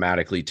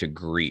automatically to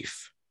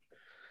grief.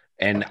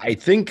 And I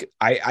think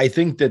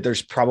that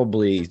there's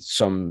probably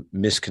some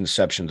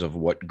misconceptions of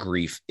what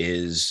grief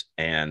is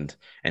and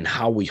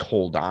how we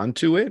hold on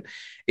to it.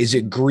 Is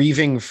it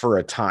grieving for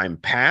a time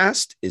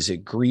past? Is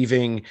it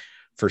grieving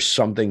for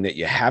something that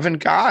you haven't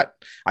got?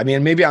 I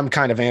mean, maybe I'm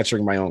kind of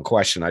answering my own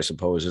question, I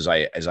suppose, as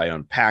I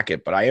unpack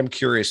it, but I am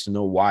curious to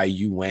know why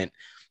you went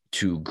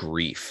to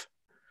grief.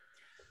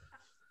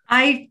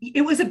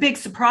 It was a big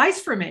surprise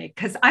for me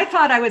because I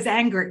thought I was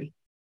angry.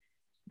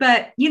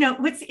 But,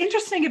 what's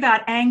interesting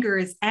about anger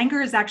is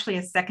actually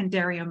a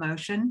secondary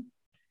emotion.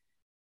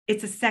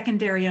 It's a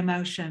secondary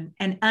emotion.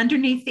 And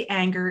underneath the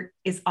anger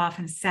is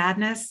often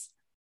sadness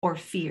or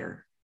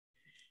fear.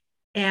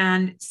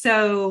 And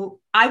so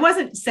I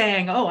wasn't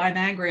saying, oh, I'm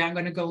angry, I'm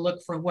going to go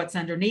look for what's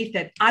underneath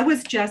it. I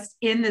was just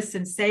in the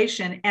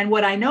sensation. And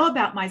what I know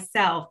about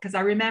myself, because I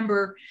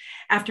remember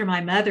after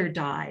my mother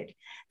died,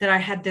 that I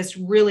had this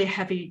really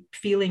heavy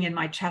feeling in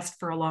my chest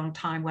for a long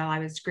time while I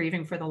was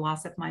grieving for the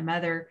loss of my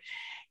mother.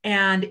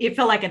 And it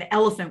felt like an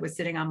elephant was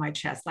sitting on my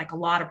chest, like a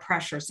lot of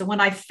pressure. So when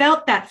I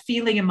felt that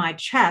feeling in my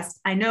chest,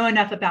 I know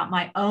enough about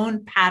my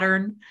own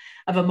pattern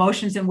of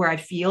emotions and where I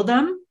feel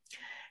them,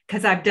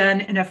 because I've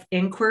done enough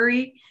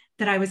inquiry,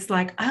 that I was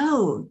like,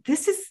 oh,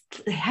 this is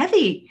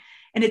heavy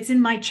and it's in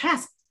my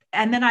chest.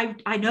 And then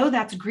I know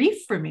that's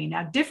grief for me.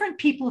 Now, different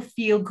people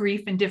feel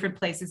grief in different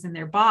places in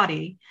their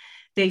body.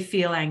 They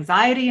feel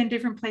anxiety in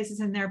different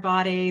places in their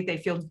body. They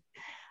feel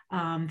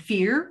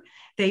fear.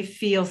 They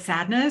feel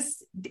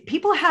sadness.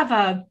 People have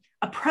a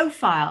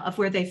profile of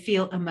where they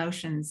feel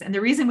emotions. And the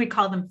reason we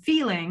call them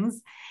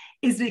feelings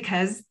is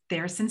because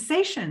they're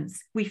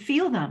sensations. We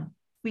feel them.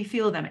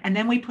 And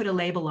then we put a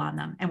label on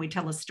them and we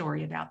tell a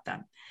story about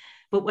them.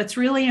 But what's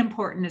really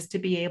important is to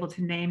be able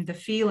to name the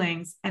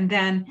feelings. And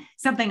then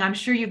something I'm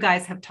sure you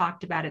guys have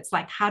talked about, it's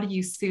like, how do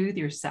you soothe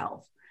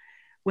yourself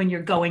when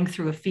you're going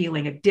through a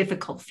feeling, a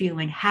difficult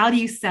feeling? How do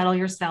you settle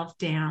yourself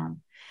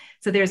down?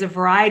 So there's a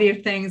variety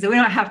of things, and we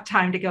don't have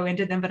time to go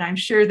into them, but I'm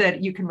sure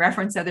that you can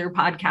reference other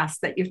podcasts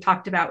that you've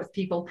talked about with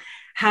people.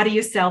 How do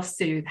you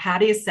self-soothe? How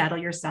do you settle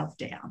yourself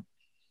down?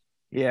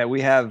 Yeah,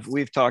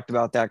 we've talked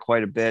about that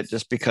quite a bit,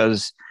 just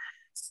because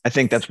I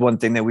think that's one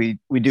thing that we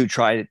do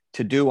try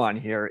to do on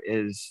here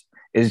is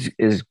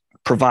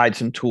provide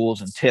some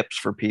tools and tips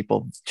for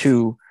people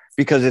to,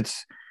 because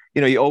it's,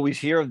 you always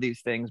hear of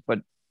these things, but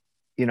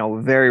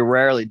very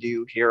rarely do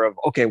you hear of,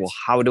 okay, well,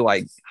 how do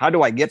I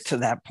get to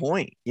that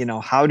point?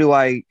 How do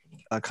I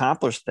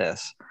accomplish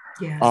this?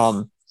 Yes.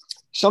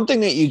 Something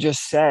that you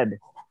just said,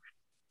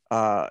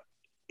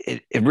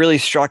 it really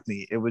struck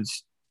me. It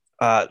was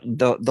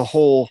the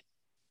whole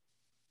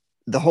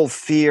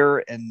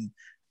fear and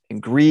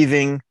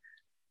grieving,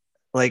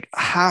 like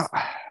how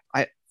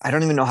I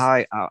don't even know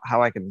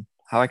how I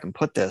can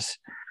put this.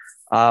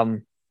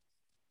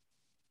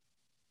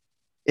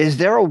 Is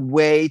there a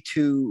way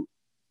to,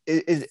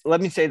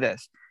 let me say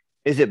this.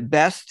 is it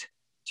best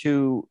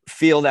to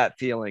feel that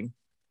feeling,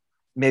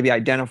 maybe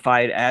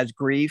identify it as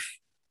grief,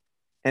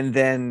 and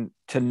then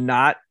to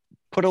not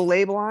put a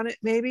label on it,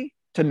 maybe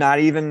to not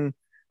even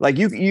like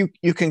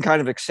you can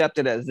kind of accept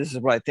it as this is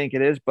what I think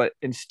it is, but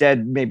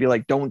instead maybe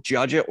like don't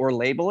judge it or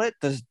label it.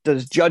 Does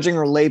judging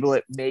or label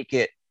it make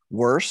it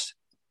worse?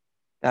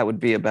 That would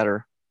be a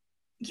better.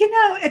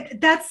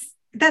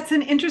 That's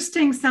an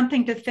interesting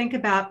something to think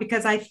about,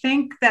 because I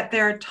think that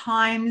there are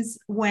times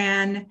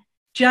when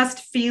just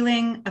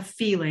feeling a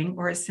feeling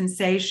or a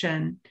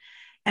sensation,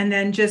 and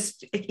then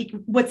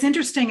what's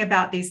interesting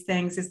about these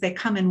things is they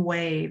come in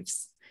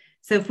waves.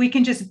 So if we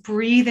can just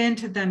breathe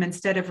into them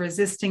instead of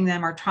resisting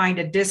them or trying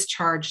to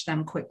discharge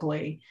them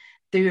quickly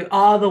through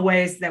all the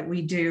ways that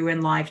we do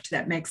in life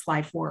that makes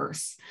life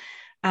worse,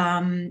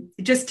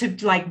 just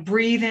to like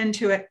breathe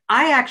into it.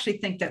 I actually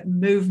think that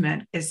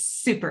movement is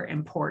super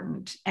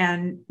important.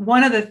 And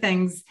one of the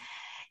things,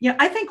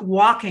 I think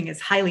walking is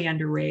highly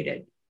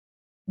underrated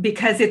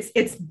because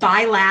it's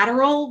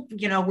bilateral.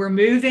 We're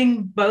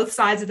moving both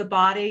sides of the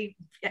body,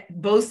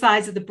 both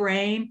sides of the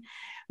brain.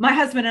 My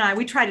husband and I,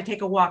 we try to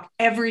take a walk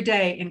every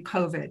day in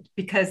COVID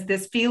because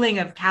this feeling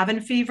of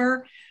cabin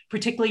fever,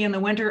 particularly in the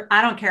winter,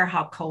 I don't care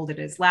how cold it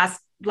is. Last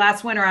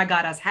winter, I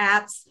got us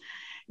hats.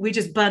 We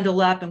just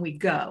bundle up and we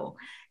go.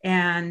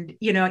 And,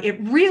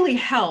 it really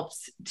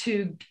helps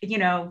to,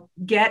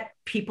 get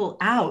people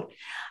out.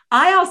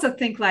 I also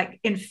think like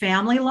in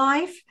family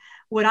life,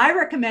 what I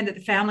recommend that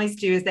the families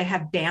do is they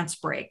have dance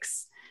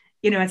breaks.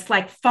 It's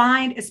like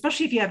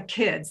especially if you have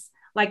kids,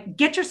 like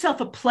get yourself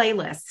a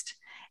playlist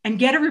and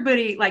get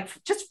everybody like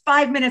just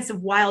 5 minutes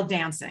of wild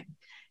dancing.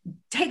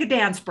 Take a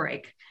dance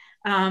break.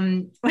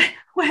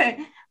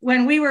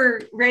 When we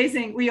were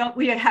raising, we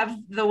have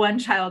the one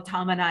child,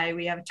 Tom and I,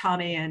 we have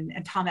Tommy, and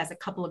Tom has a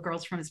couple of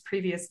girls from his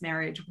previous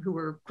marriage who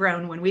were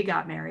grown when we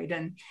got married,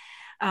 and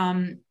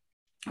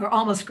or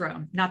almost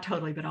grown, not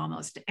totally, but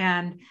almost.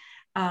 And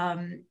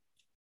our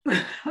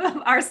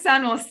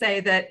son will say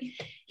that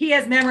he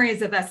has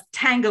memories of us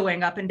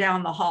tangoing up and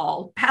down the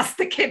hall past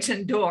the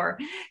kitchen door,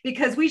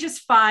 because we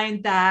just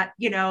find that,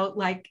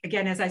 like,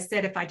 again, as I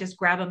said, if I just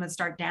grab him and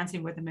start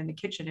dancing with him in the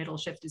kitchen, it'll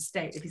shift his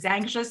state. If he's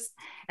anxious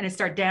and I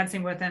start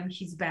dancing with him,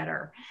 he's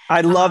better.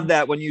 I love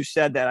that when you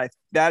said that.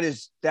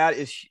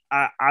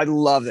 I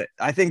love it.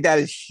 I think that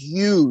is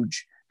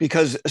huge,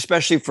 because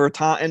especially for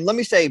Tom, and let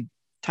me say,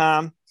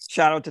 Tom,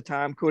 shout out to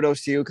Tom,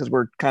 kudos to you, because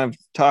we're kind of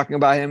talking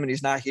about him and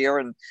he's not here,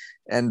 and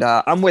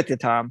I'm with you,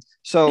 Tom.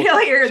 So he'll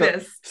hear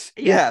this.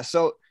 Yeah.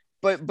 So,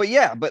 but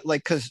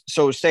like,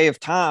 so say if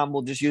Tom,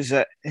 we'll just use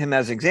him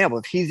as an example.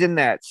 If he's in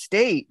that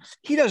state,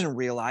 he doesn't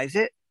realize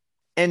it,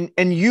 and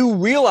you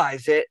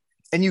realize it,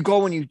 and you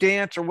go and you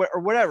dance or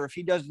whatever. If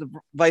he does the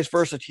vice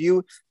versa to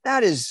you,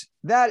 that is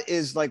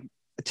like,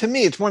 to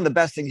me, it's one of the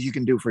best things you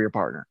can do for your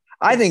partner.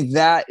 I think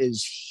that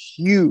is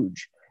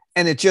huge,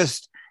 and it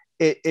just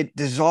it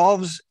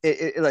dissolves,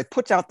 it like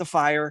puts out the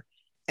fire,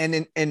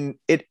 and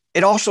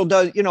it also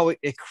does,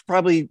 it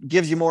probably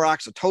gives you more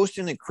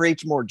oxytocin, it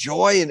creates more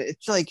joy, and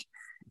it's like,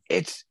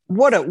 it's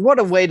what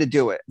a way to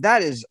do it.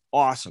 That is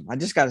awesome. I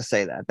just got to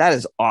say that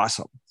is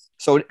awesome.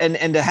 So,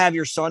 and to have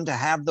your son to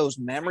have those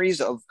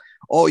memories of,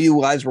 oh, you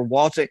guys were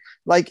waltzing,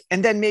 like,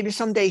 and then maybe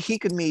someday he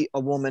could meet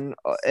a woman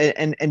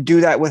and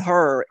do that with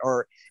her,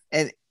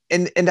 and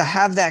to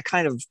have that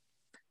kind of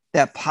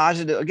that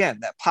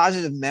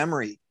positive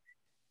memory,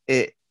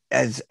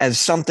 as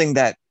something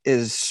that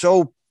is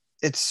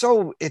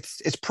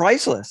it's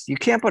priceless. You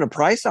can't put a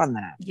price on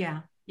that.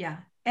 Yeah.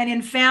 And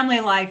in family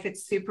life,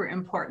 it's super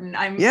important.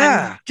 I'm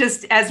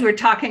just, as we're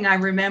talking,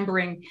 I'm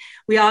remembering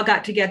we all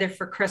got together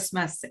for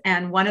Christmas.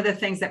 And one of the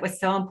things that was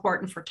so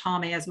important for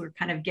Tommy, as we were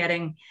kind of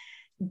getting,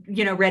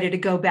 ready to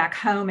go back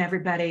home,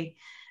 everybody,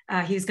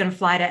 he was going to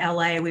fly to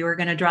LA. We were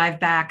going to drive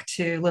back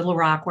to Little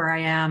Rock, where I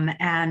am.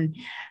 And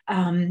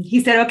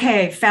he said,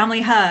 okay,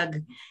 family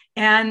hug.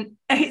 And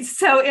it's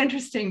so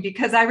interesting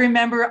because I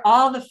remember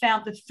all the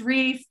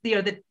three,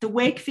 the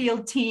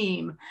Wakefield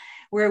team,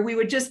 where we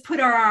would just put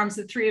our arms,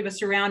 the three of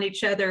us, around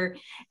each other.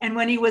 And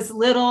when he was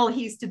little,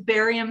 he used to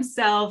bury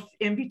himself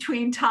in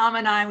between Tom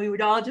and I. We would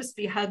all just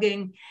be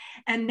hugging.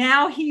 And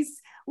now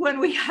when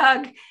we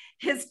hug,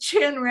 his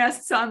chin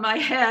rests on my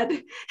head.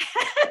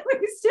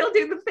 We still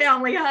do the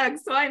family hug.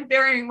 So I'm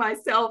burying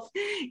myself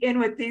in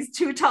with these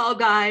two tall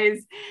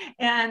guys.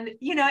 And,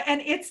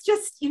 and it's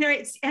just,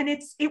 he's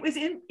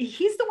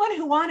the one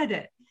who wanted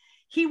it.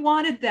 He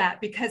wanted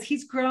that because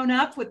he's grown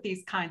up with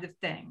these kinds of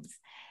things.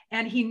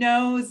 And he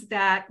knows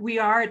that we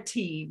are a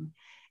team,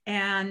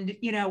 and,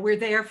 we're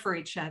there for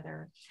each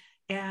other.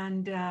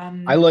 And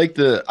I like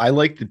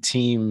the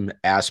team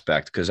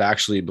aspect, because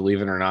actually,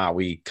 believe it or not,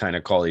 we kind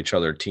of call each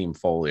other Team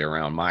Foley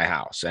around my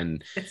house,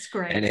 and it's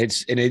great.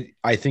 And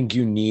I think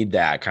you need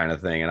that kind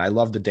of thing. And I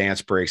love the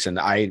dance breaks, and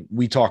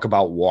we talk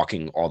about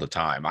walking all the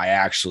time. I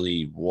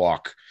actually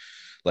walk.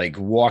 Like,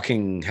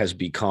 walking has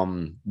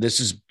become,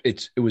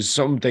 it was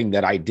something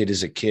that I did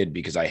as a kid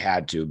because I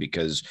had to,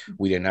 because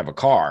we didn't have a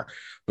car.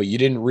 but you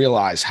didn't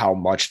realize how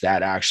much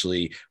that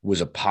actually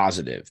was a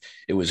positive.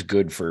 It was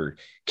good for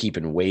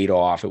keeping weight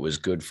off. It was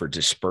good for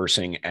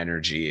dispersing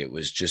energy. It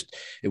was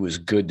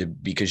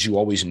good because you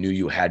always knew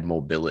you had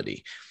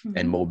mobility,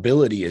 and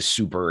mobility is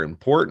super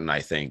important,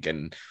 I think.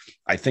 And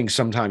I think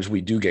sometimes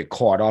we do get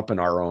caught up in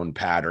our own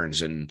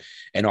patterns and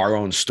our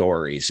own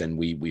stories. And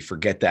we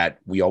forget that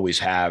we always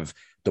have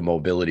the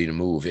mobility to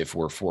move if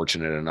we're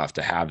fortunate enough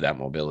to have that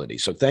mobility.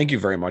 So thank you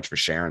very much for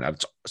sharing that.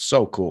 It's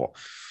so cool.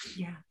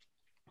 Yeah.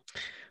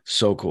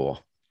 So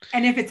cool.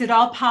 And if it's at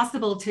all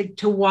possible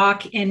to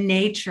walk in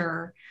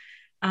nature,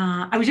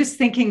 I was just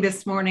thinking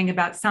this morning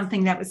about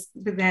something it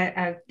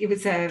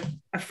was a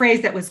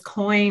phrase that was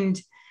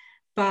coined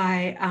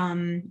by,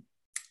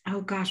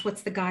 oh gosh,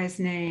 what's the guy's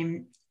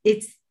name?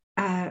 It's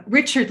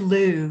Richard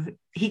Louv.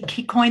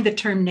 He coined the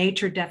term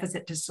nature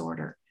deficit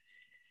disorder.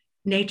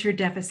 Nature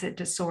deficit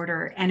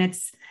disorder. And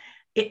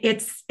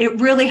it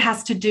really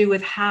has to do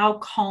with how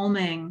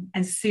calming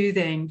and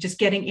soothing just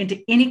getting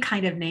into any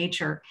kind of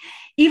nature.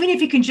 Even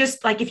if you can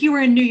just, like, if you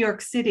were in New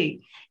York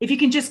City, if you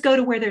can just go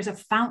to where there's a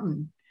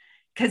fountain,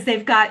 because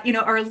they've got,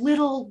 or a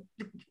little,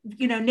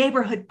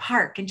 neighborhood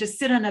park, and just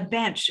sit on a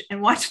bench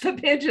and watch the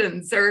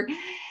pigeons, or,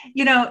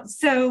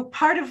 so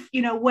part of,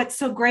 what's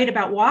so great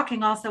about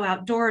walking also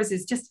outdoors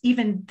is just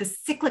even the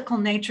cyclical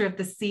nature of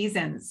the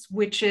seasons,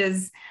 which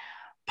is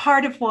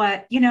part of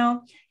what,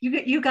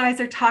 you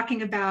guys are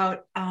talking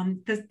about,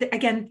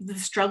 the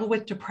struggle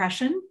with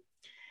depression.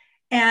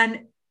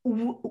 And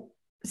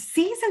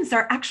seasons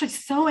are actually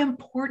so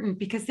important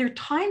because there are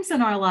times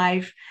in our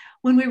life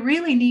when we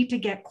really need to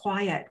get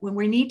quiet, when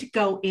we need to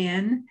go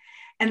in.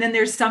 And then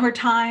there's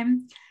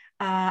summertime.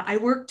 I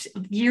worked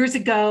years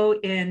ago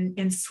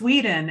in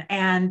Sweden,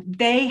 and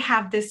they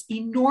have this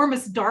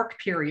enormous dark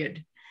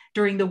period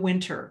during the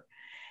winter.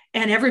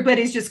 And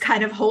everybody's just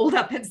kind of holed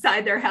up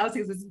inside their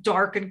houses. It's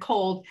dark and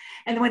cold.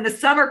 And when the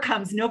summer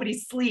comes, nobody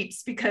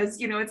sleeps because,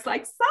 it's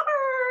like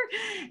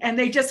summer, and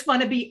they just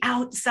want to be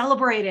out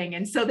celebrating.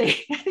 And so I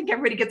think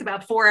everybody gets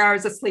about 4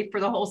 hours of sleep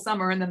for the whole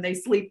summer, and then they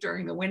sleep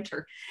during the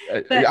winter.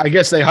 But, I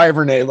guess they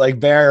hibernate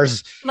like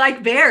bears.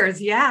 Like bears,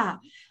 yeah.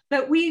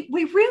 But we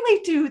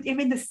really do. I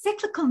mean, the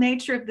cyclical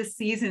nature of the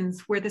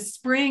seasons, where the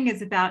spring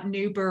is about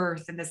new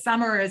birth and the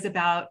summer is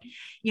about,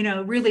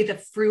 really the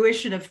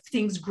fruition of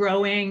things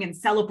growing and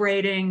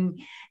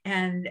celebrating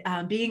and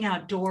being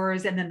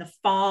outdoors. And then the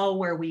fall,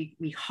 where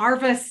we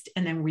harvest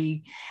and then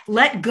we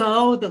let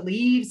go. The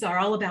leaves are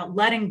all about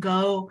letting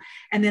go.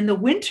 And then the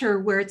winter,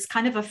 where it's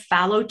kind of a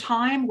fallow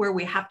time, where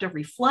we have to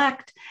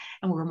reflect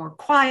and we're more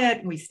quiet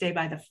and we stay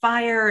by the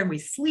fire and we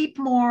sleep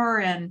more.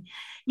 And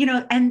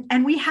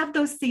and we have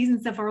those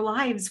seasons of our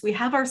lives. We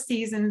have our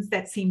seasons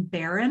that seem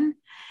barren,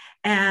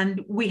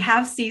 and we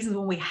have seasons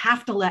when we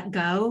have to let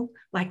go,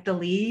 like the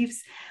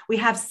leaves. We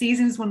have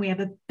seasons when we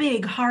have a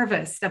big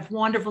harvest of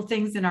wonderful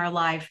things in our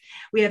life.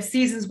 We have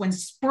seasons when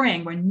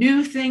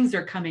new things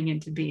are coming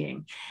into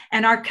being.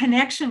 And our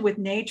connection with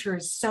nature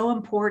is so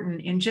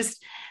important in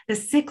just the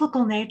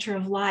cyclical nature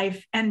of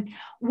life. And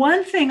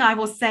one thing I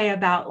will say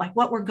about like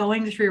what we're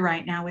going through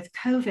right now with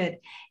COVID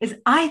is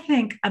I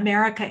think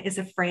America is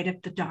afraid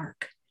of the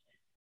dark.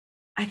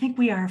 I think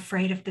we are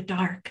afraid of the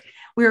dark.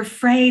 We're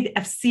afraid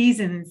of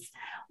seasons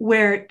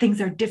where things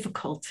are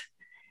difficult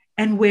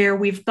and where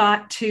we've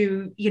got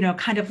to,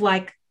 kind of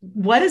like,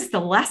 what is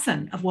the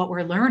lesson of what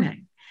we're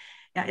learning?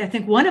 I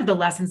think one of the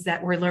lessons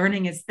that we're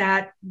learning is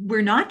that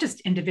we're not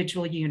just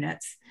individual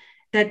units,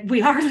 that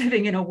we are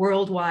living in a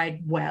worldwide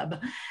web,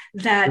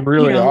 that we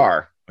really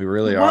are. We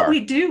really are. What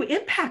we do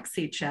impacts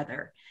each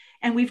other.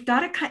 And we've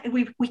got to,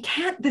 we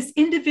can't, this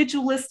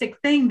individualistic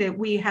thing that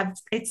we have,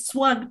 it's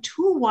swung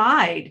too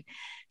wide,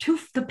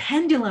 the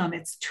pendulum,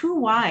 it's too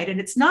wide. And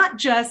it's not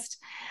just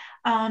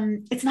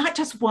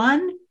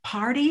one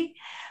party,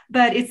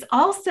 but it's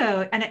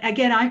also, and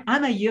again,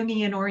 I'm a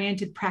Jungian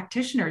oriented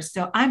practitioner.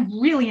 So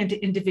I'm really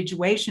into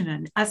individuation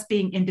and us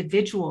being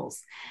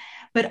individuals.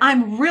 But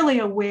I'm really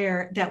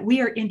aware that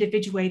we are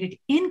individuated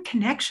in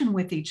connection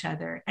with each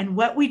other, and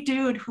what we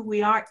do and who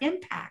we are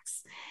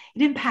impacts.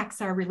 It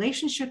impacts our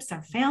relationships,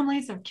 our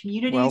families, our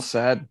communities. Well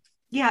said.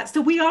 Yeah. So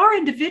we are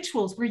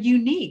individuals. We're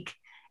unique,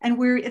 and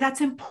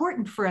that's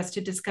important for us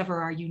to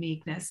discover our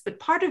uniqueness. But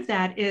part of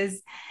that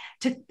is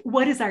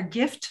what is our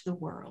gift to the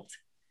world?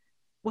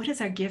 What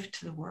is our gift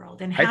to the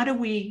world? And how do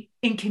we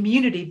in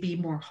community be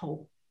more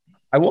whole?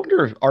 I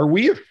wonder, are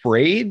we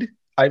afraid?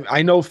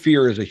 I know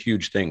fear is a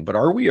huge thing, but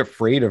are we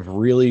afraid of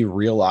really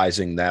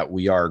realizing that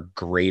we are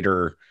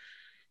greater?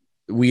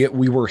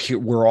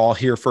 We're all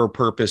here for a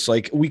purpose.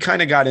 Like, we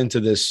kind of got into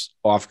this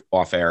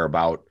off air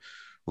about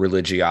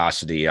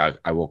religiosity,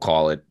 I will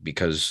call it,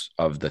 because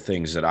of the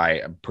things that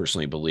I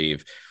personally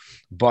believe.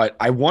 But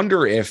I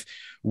wonder if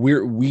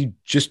we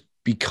just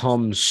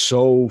become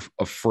so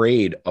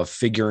afraid of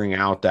figuring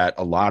out that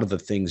a lot of the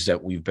things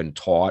that we've been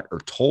taught or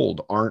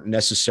told aren't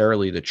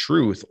necessarily the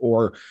truth,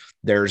 or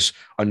there's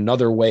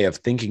another way of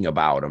thinking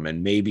about them.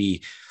 And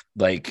maybe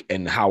like,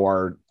 and how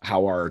our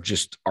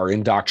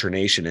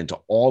indoctrination into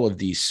all of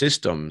these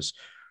systems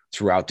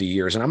throughout the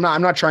years. And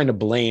I'm not trying to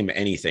blame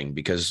anything,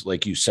 because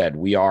like you said,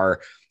 we are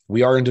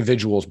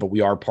individuals, but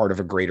we are part of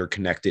a greater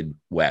connected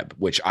web,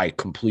 which I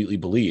completely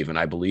believe. And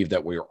I believe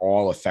that we're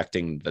all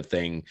affecting the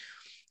thing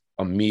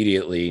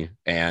immediately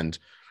and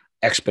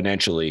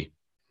exponentially.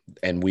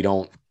 And we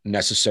don't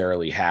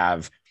necessarily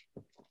have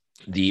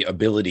the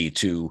ability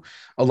to,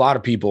 a lot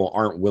of people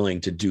aren't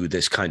willing to do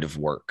this kind of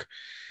work.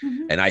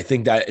 Mm-hmm. And I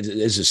think that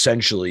is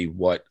essentially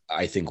what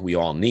I think we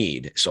all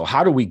need. So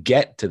how do we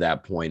get to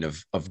that point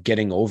of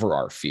getting over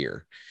our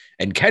fear?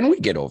 And can we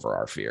get over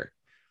our fear?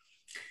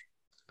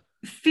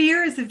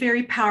 Fear is a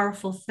very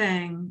powerful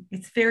thing.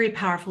 It's very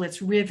powerful.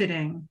 It's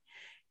riveting.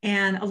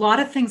 And a lot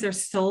of things are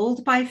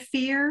sold by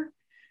fear.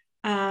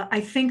 I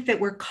think that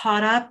we're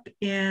caught up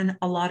in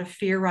a lot of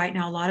fear right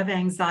now, a lot of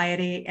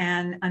anxiety.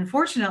 And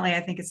unfortunately, I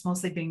think it's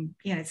mostly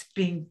it's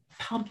being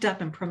pumped up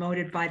and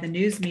promoted by the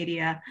news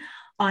media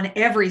on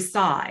every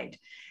side,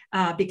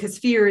 because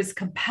fear is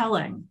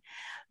compelling.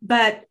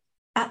 But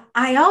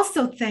I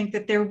also think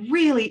that there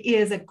really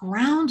is a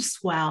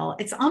groundswell.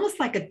 It's almost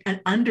like an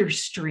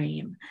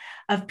understream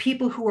of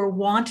people who are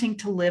wanting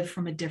to live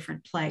from a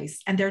different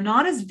place. And they're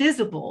not as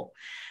visible,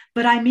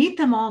 but I meet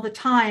them all the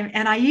time.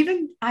 And I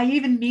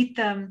even meet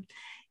them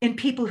in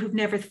people who've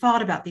never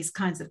thought about these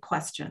kinds of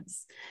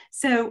questions.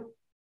 So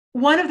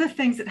one of the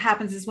things that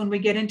happens is when we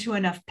get into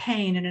enough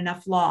pain and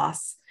enough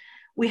loss,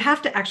 we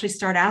have to actually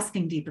start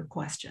asking deeper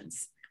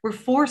questions. We're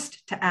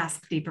forced to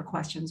ask deeper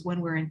questions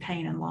when we're in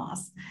pain and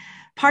loss.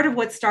 Part of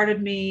what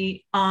started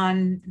me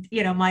on,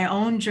 my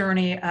own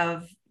journey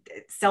of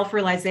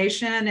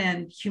self-realization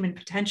and human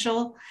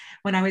potential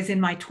when I was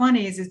in my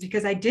 20s is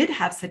because I did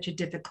have such a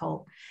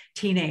difficult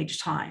teenage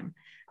time.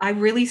 I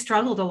really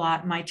struggled a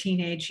lot in my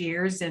teenage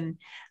years, and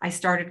I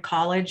started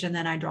college and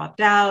then I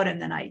dropped out.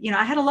 And then I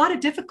had a lot of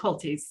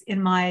difficulties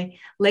in my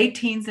late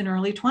teens and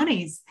early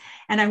 20s.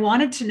 And I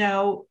wanted to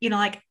know,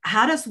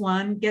 how does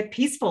one get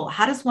peaceful?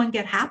 How does one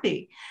get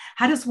happy?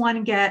 How does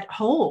one get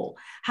whole?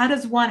 How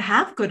does one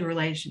have good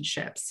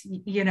relationships?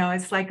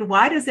 It's like,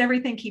 why does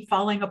everything keep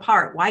falling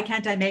apart? Why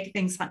can't I make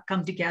things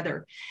come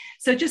together?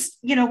 So just,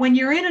 when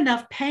you're in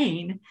enough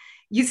pain,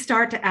 you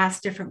start to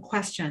ask different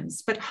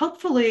questions, but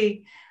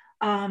hopefully,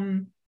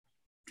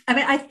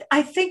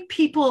 I think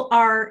people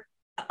are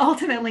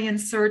ultimately in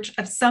search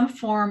of some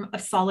form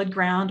of solid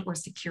ground or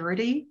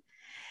security.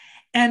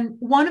 And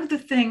one of the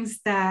things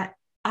that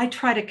I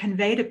try to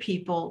convey to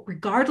people,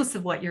 regardless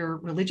of what your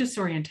religious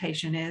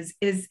orientation is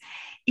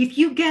if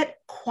you get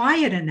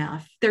quiet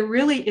enough, there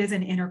really is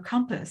an inner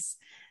compass.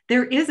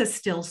 There is a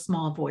still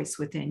small voice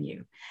within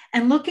you.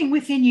 And looking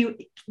within you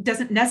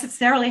doesn't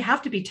necessarily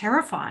have to be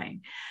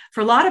terrifying.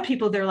 For a lot of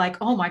people, they're like,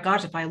 oh my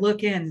gosh, if I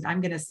look in,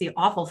 I'm going to see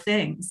awful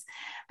things.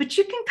 But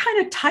you can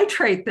kind of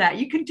titrate that.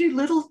 You can do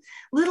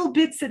little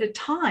bits at a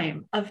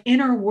time of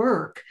inner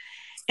work.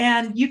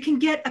 And you can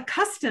get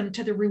accustomed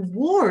to the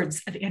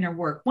rewards of inner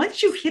work.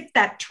 Once you hit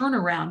that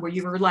turnaround where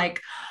you were like,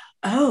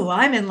 oh,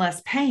 I'm in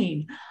less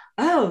pain.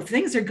 Oh,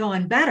 things are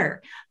going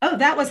better. Oh,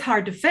 that was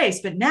hard to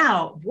face, but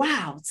now,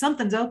 wow,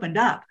 something's opened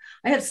up.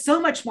 I have so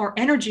much more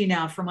energy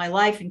now for my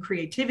life and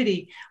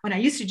creativity when I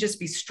used to just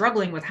be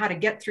struggling with how to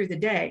get through the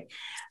day.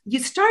 You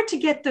start to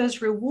get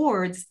those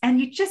rewards, and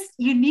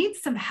you need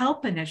some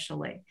help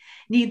initially.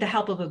 Need the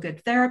help of a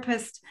good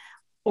therapist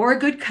or a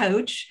good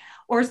coach,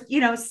 or,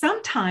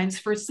 sometimes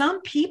for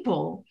some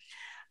people,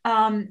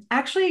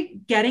 actually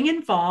getting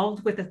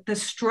involved with the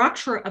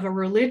structure of a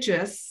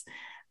religious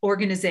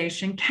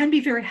organization can be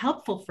very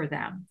helpful for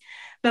them.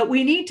 But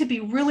we need to be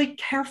really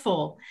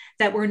careful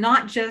that we're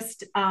not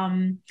just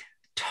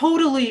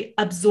totally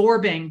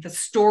absorbing the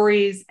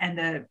stories and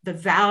the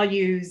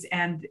values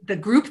and the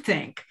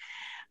groupthink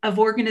of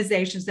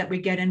organizations that we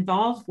get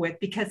involved with,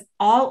 because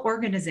all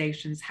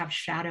organizations have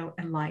shadow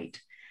and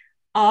light.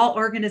 All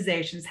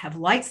organizations have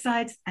light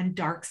sides and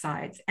dark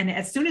sides. And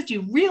as soon as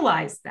you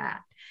realize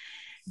that,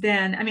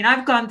 then,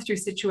 I've gone through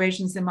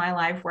situations in my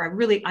life where I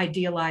really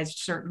idealized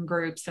certain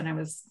groups.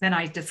 And then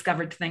I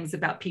discovered things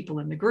about people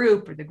in the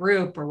group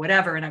or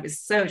whatever. And I was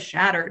so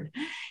shattered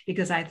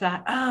because I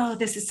thought, oh,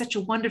 this is such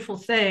a wonderful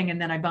thing.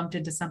 And then I bumped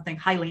into something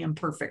highly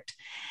imperfect.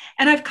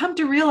 And I've come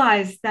to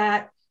realize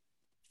that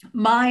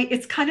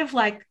it's kind of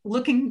like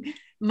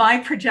my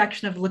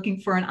projection of looking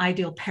for an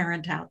ideal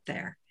parent out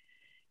there.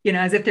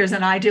 As if there's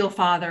an ideal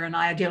father, an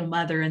ideal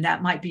mother, and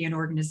that might be an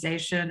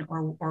organization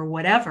or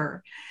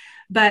whatever.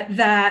 But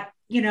that,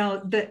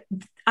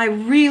 I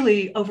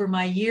really, over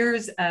my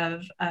years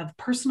of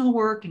personal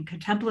work and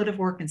contemplative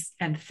work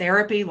and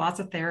therapy,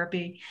 lots of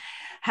therapy,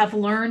 have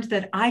learned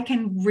that I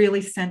can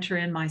really center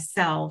in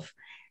myself.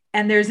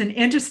 And there's an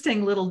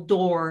interesting little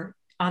door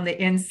on the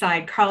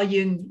inside. Carl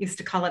Jung used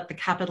to call it the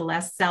capital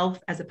S self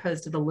as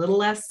opposed to the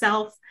little s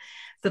self.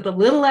 So the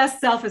little s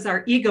self is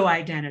our ego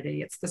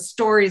identity. It's the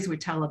stories we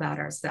tell about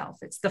ourselves.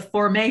 It's the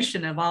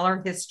formation of all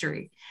our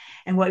history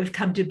and what we've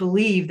come to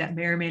believe that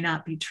may or may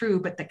not be true.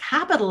 But the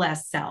capital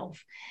S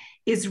self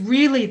is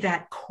really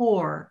that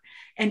core.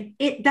 And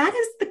that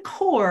is the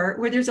core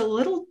where there's a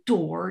little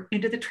door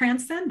into the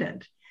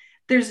transcendent.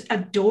 there's a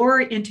door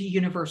into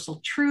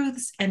universal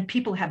truths, and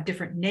people have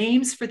different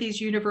names for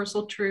these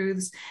universal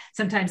truths.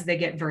 Sometimes they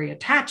get very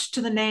attached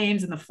to the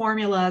names and the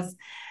formulas,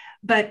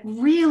 but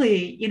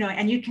really,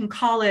 and you can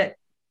call it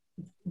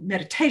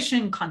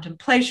meditation,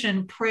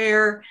 contemplation,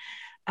 prayer,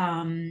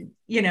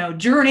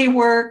 journey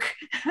work,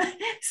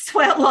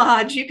 sweat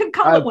lodge. You can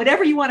call it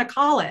whatever you want to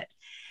call it.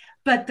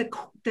 But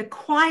the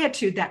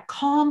quietude, that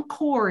calm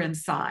core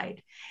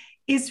inside,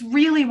 is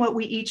really what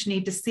we each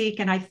need to seek.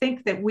 And I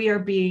think that we are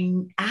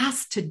being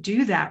asked to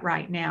do that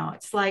right now.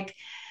 It's like,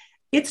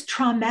 it's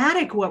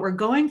traumatic what we're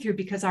going through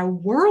because our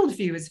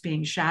worldview is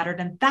being shattered.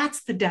 And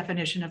that's the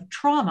definition of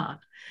trauma.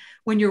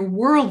 When your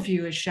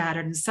worldview is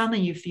shattered and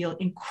suddenly you feel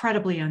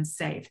incredibly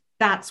unsafe,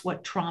 that's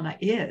what trauma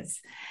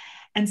is.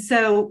 And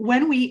so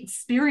when we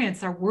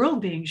experience our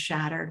world being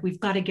shattered, we've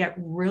got to get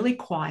really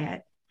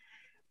quiet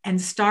and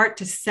start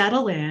to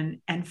settle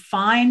in and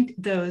find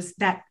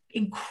that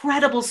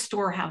incredible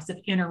storehouse of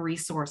inner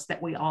resource that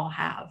we all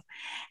have.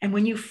 And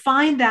when you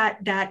find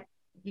that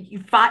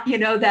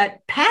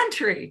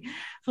pantry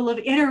full of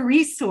inner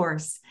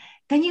resource,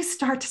 then you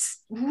start to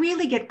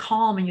really get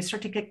calm and you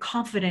start to get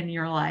confident in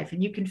your life,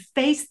 and you can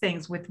face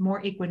things with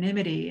more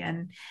equanimity.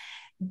 And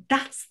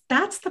that's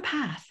the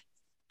path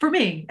for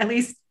me, at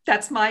least.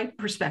 That's my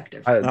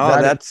perspective.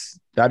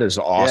 That is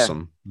awesome.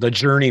 Yeah. The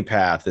journey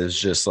path is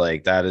just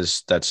like,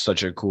 that's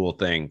such a cool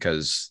thing.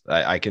 Cause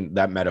I can,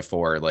 that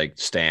metaphor like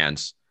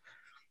stands.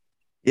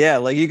 Yeah.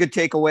 Like you could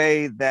take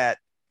away that,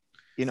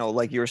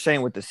 like you were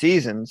saying with the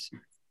seasons,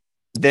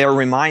 they're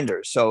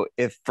reminders. So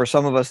if for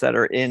some of us that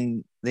are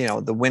in,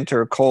 the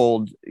winter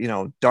cold,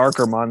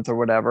 darker month or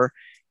whatever,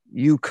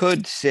 you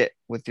could sit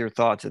with your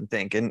thoughts and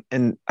think.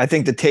 And I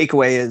think the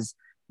takeaway is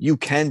you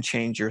can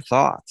change your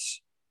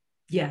thoughts.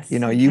 Yes.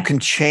 You can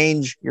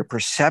change your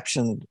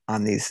perception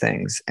on these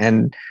things,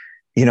 and,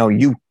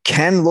 you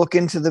can look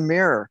into the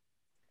mirror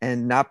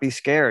and not be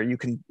scared. You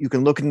can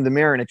look into the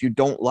mirror, and if you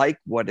don't like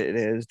what it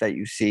is that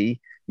you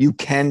see, you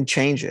can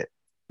change it.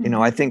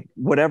 Mm-hmm. I think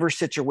whatever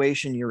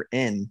situation you're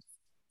in,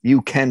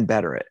 you can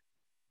better it.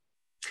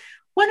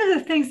 One of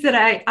the things that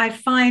I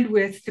find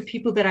with the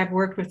people that I've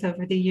worked with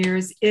over the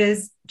years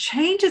is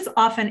change is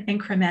often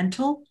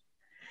incremental.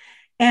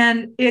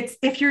 And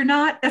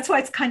that's why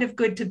it's kind of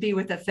good to be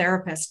with a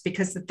therapist,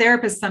 because the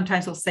therapist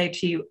sometimes will say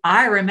to you,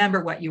 I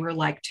remember what you were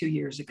like 2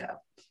 years ago,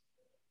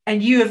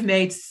 and you have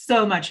made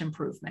so much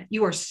improvement.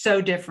 You are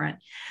so different.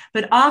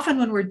 But often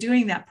when we're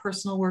doing that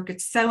personal work,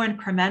 it's so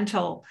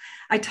incremental.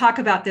 I talk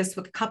about this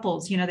with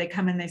couples, they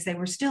come in, they say,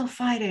 we're still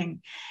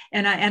fighting.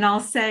 And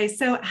I'll say,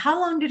 so how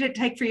long did it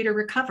take for you to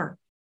recover?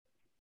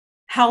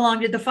 How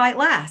long did the fight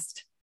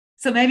last?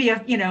 So maybe,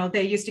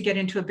 they used to get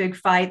into a big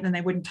fight and then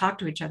they wouldn't talk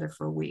to each other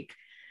for a week.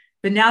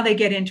 But now they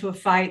get into a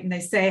fight and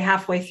they say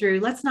halfway through,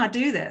 let's not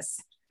do this.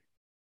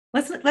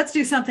 Let's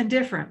do something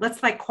different.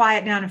 Let's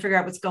quiet down and figure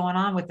out what's going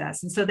on with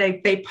us. And so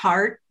they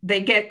part,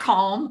 they get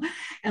calm,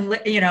 and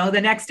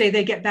the next day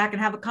they get back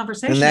and have a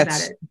conversation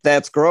about it.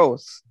 That's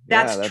growth.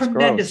 That's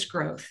tremendous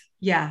growth.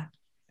 Yeah.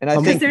 And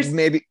I think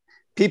maybe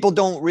people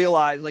don't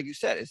realize, like you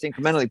said, it's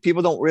incrementally.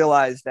 People don't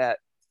realize that,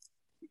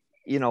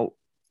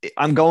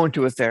 I'm going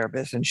to a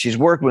therapist and she's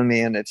worked with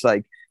me, and it's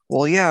like,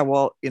 well, yeah,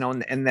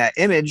 and that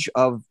image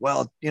of,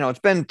 it's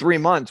been 3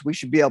 months, we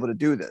should be able to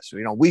do this.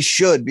 We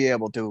should be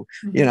able to,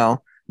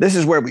 this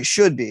is where we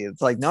should be.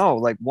 It's like, no,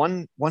 like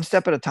one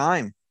step at a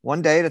time,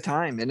 one day at a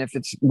time. And if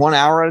it's 1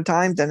 hour at a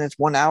time, then it's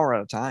 1 hour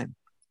at a time.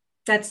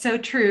 That's so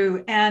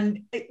true.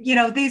 And,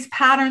 these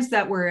patterns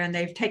that we're in,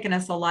 they've taken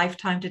us a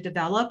lifetime to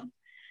develop.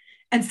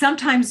 And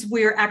sometimes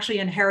we're actually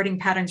inheriting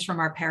patterns from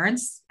our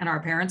parents and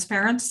our parents'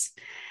 parents.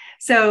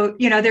 So,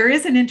 there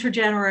is an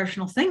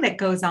intergenerational thing that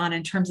goes on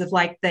in terms of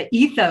like the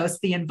ethos,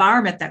 the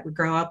environment that we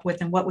grow up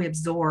with and what we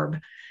absorb.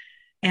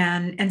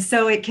 And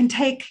so it can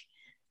take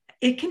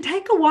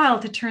a while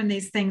to turn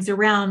these things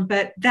around,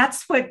 but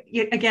that's what,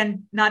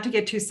 again, not to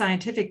get too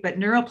scientific, but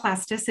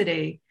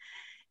neuroplasticity,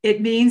 it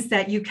means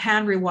that you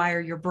can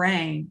rewire your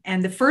brain.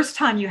 And the first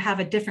time you have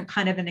a different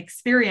kind of an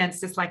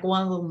experience, it's like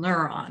one little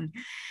neuron.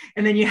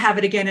 And then you have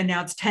it again, and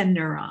now it's 10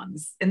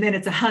 neurons. And then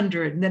it's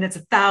 100, and then it's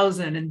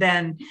 1,000. And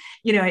then,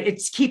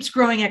 it keeps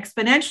growing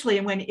exponentially.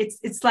 And when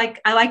it's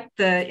like, I like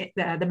the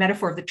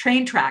metaphor of the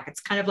train track. It's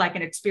kind of like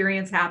an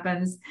experience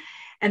happens,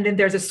 and then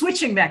there's a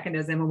switching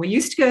mechanism. And we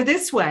used to go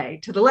this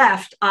way to the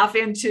left, off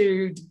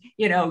into,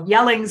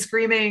 yelling,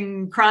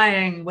 screaming,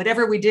 crying,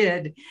 whatever we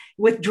did,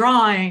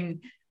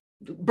 withdrawing,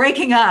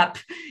 breaking up,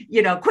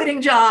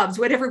 quitting jobs,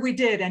 whatever we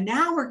did. And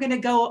now we're going to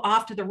go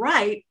off to the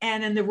right.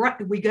 And in the right,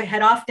 we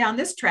head off down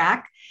this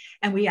track,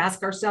 and we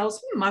ask ourselves,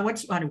 I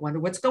wonder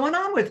what's going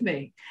on with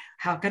me.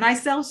 How can I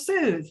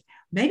self-soothe?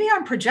 Maybe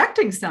I'm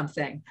projecting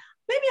something.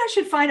 Maybe I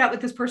should find out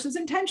what this person's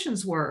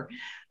intentions were.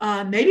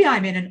 Maybe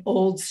I'm in an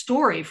old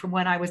story from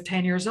when I was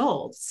 10 years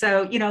old.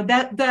 So,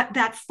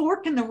 that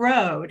fork in the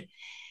road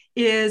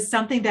is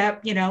something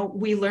that,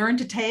 we learn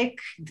to take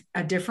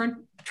a different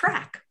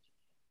track.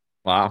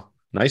 Wow.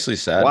 Nicely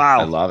said. Wow.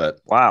 I love it.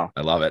 Wow.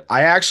 I love it.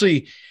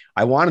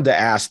 I wanted to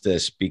ask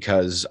this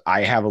because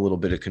I have a little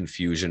bit of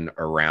confusion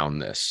around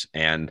this.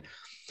 And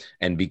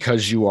And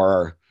because you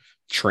are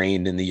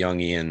trained in the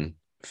Jungian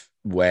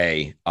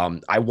way,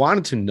 I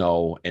wanted to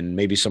know, and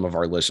maybe some of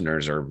our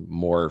listeners are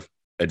more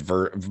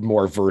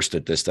versed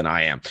at this than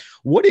I am.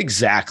 What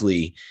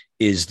exactly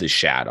is the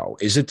shadow?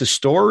 Is it the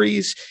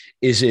stories?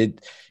 Is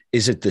it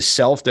the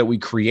self that we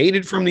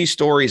created from these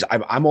stories?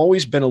 I'm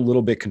always been a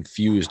little bit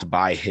confused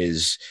by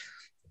his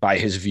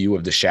view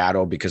of the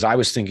shadow, because I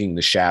was thinking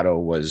the shadow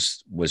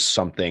was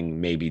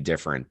something maybe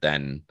different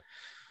than.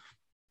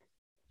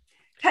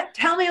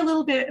 Tell me a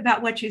little bit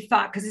about what you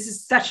thought, because this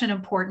is such an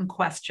important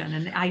question,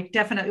 and I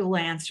definitely will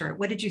answer it.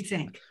 What did you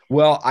think?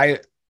 Well,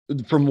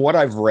 from what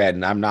I've read,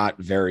 and I'm not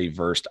very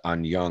versed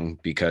on Jung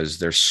because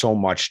there's so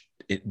much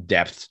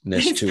depthness to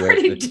it. He's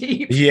pretty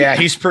deep. Yeah,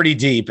 he's pretty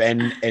deep.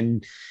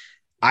 And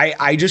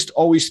I just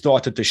always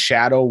thought that the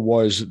shadow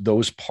was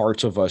those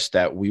parts of us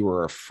that we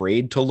were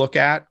afraid to look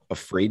at,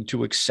 afraid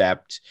to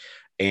accept,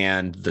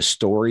 and the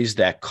stories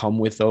that come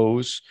with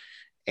those,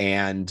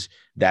 and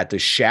that the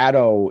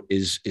shadow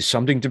is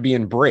something to be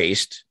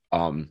embraced,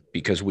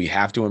 because we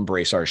have to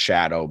embrace our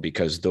shadow,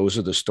 because those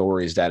are the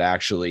stories that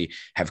actually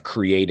have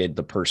created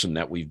the person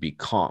that we've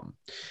become.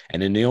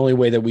 And then the only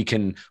way that we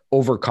can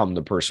overcome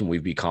the person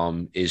we've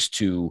become is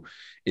to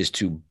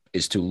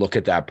look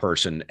at that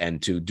person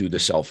and to do the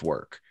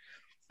self-work.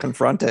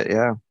 Confront it.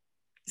 Yeah.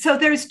 So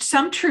there's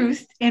some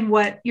truth in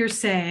what you're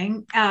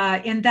saying,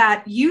 in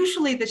that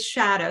usually the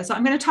shadows,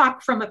 I'm going to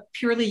talk from a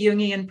purely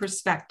Jungian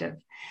perspective.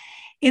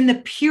 In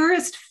the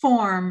purest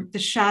form, the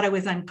shadow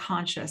is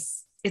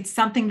unconscious. It's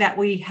something that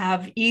we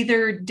have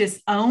either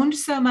disowned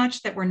so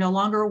much that we're no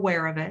longer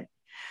aware of it,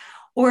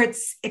 or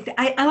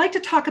I like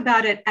to talk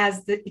about it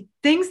as the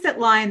things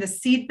that lie in the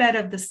seedbed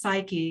of the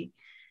psyche.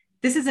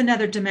 This is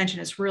another dimension.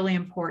 It's really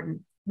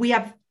important. We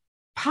have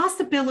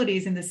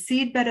possibilities in the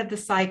seedbed of the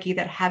psyche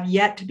that have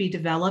yet to be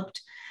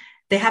developed.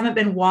 They haven't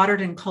been watered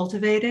and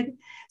cultivated.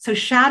 So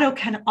shadow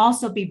can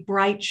also be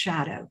bright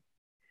shadow.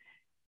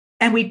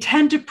 And we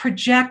tend to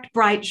project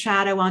bright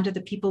shadow onto the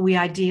people we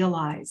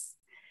idealize.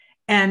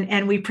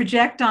 And we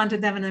project onto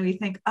them, and then we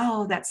think,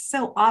 oh, that's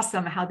so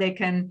awesome how they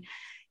can,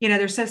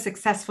 they're so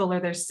successful,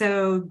 or they're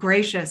so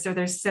gracious, or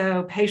they're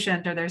so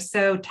patient, or they're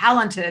so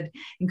talented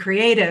and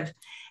creative.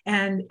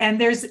 And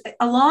there's,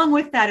 along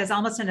with that is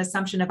almost an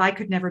assumption of I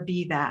could never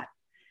be that.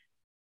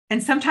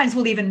 And sometimes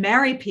we'll even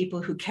marry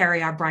people who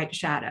carry our bright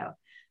shadow.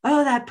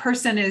 Oh, that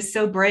person is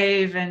so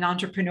brave and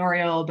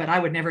entrepreneurial, but I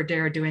would never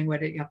dare doing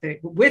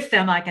with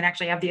them. I can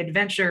actually have the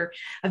adventure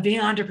of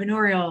being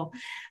entrepreneurial,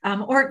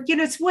 or,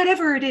 it's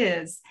whatever it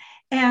is.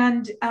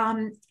 And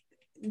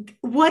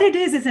what it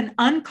is an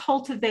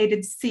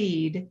uncultivated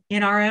seed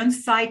in our own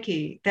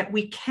psyche that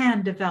we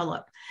can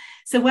develop.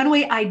 So when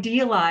we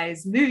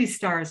idealize movie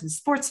stars and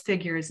sports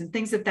figures and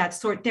things of that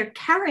sort, they're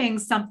carrying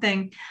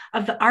something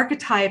of the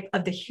archetype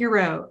of the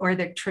hero or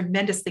the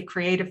tremendously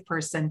creative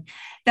person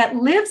that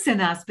lives in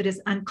us, but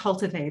is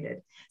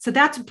uncultivated. So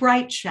that's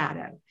bright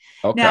shadow.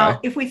 Okay. Now,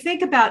 if we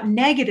think about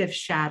negative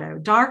shadow,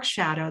 dark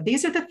shadow,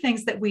 these are the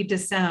things that we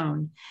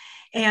disown.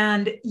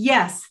 And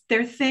yes,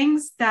 they're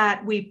things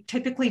that we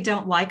typically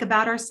don't like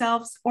about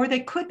ourselves, or they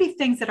could be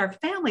things that our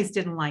families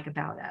didn't like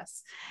about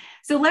us.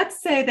 So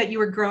let's say that you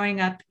were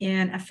growing up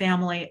in a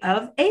family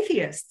of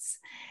atheists.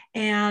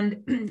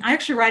 And I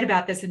actually write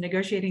about this in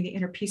Negotiating the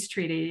Inner Peace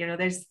Treaty.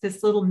 There's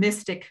this little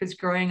mystic who's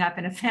growing up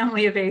in a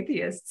family of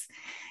atheists.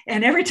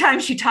 And every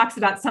time she talks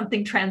about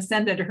something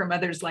transcendent, her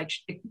mother's like,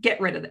 get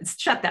rid of this,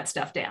 shut that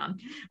stuff down.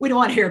 We don't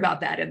want to hear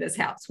about that in this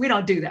house. We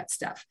don't do that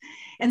stuff.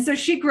 And so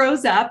she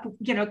grows up,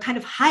 kind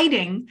of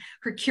hiding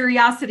her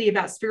curiosity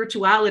about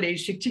spirituality.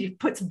 She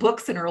puts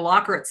books in her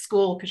locker at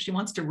school because she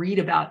wants to read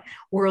about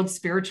world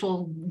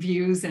spiritual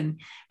views,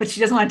 but she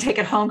doesn't want to take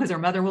it home because her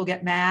mother will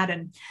get mad.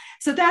 And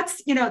so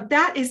that's,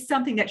 that is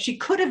something that she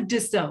could have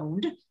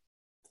disowned.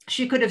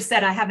 She could have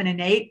said, I have an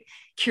innate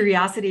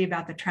curiosity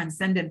about the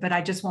transcendent, but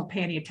I just won't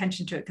pay any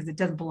attention to it because it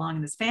doesn't belong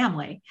in this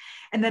family.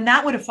 And then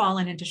that would have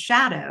fallen into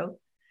shadow.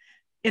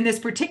 In this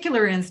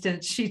particular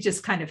instance, she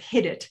just kind of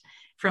hid it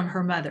from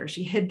her mother.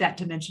 She hid that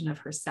dimension of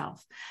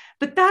herself.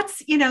 But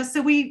that's,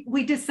 so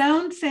we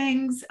disown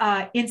things.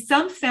 In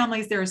some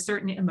families, there are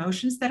certain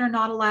emotions that are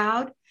not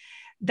allowed.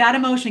 That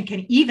emotion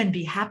can even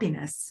be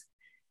happiness.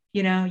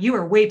 You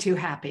are way too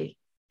happy.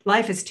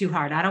 Life is too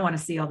hard. I don't want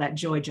to see all that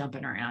joy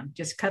jumping around.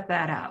 Just cut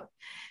that out.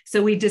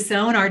 So we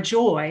disown our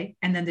joy,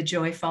 and then the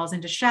joy falls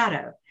into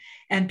shadow.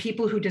 And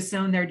people who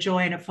disown their joy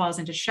and it falls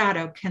into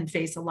shadow can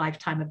face a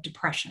lifetime of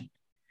depression.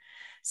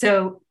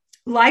 So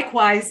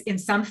likewise, in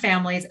some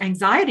families,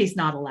 anxiety is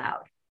not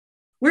allowed.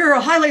 We're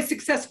a highly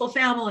successful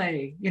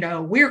family.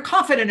 We're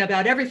confident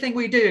about everything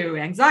we do.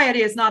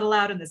 Anxiety is not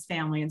allowed in this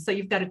family. And so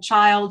you've got a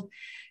child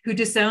who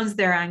disowns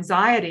their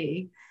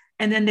anxiety.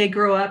 And then they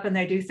grow up and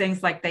they do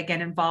things like they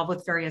get involved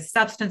with various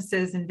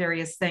substances and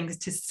various things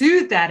to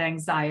soothe that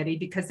anxiety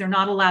because they're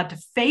not allowed to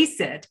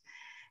face it.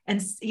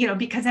 And,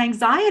 because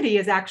anxiety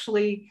is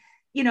actually,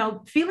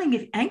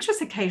 feeling anxious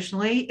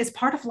occasionally is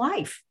part of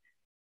life.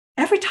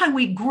 Every time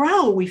we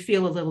grow, we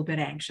feel a little bit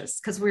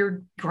anxious because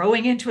we're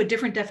growing into a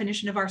different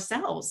definition of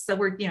ourselves. So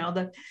we're,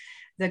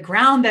 The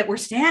ground that we're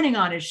standing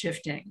on is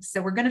shifting.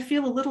 So we're going to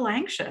feel a little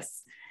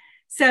anxious.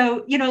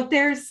 So,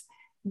 there's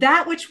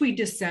that which we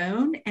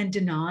disown and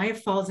deny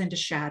falls into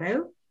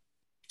shadow.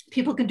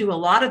 People can do a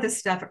lot of this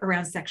stuff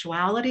around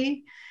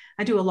sexuality.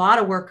 I do a lot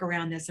of work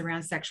around this,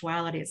 around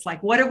sexuality. It's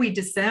like, what are we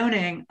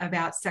disowning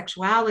about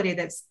sexuality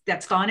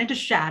that's gone into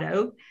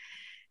shadow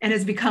and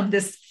has become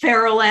this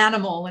feral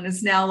animal and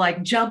is now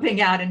like jumping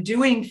out and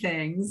doing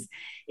things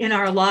in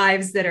our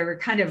lives that are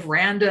kind of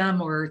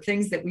random, or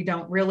things that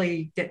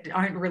that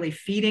aren't really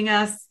feeding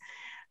us,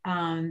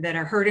 that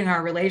are hurting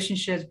our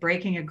relationships,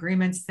 breaking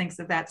agreements, things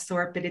of that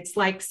sort. But it's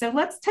like, so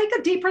let's take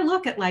a deeper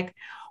look at like,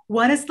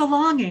 what is the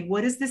longing?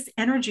 What is this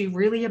energy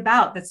really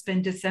about that's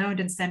been disowned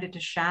and sent into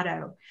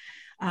shadow?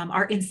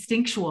 Our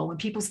instinctual, when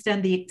people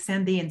send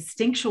the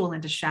instinctual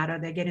into shadow,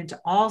 they get into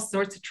all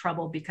sorts of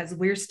trouble because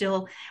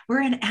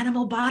we're in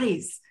animal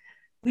bodies.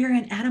 We're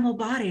in animal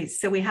bodies.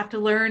 So we have to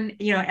learn,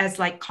 as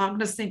like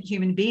cognizant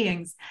human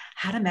beings,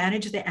 how to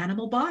manage the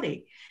animal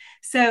body.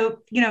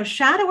 So,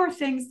 shadow are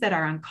things that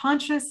are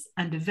unconscious,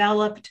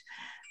 undeveloped,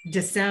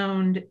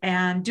 disowned.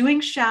 And doing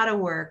shadow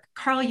work,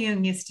 Carl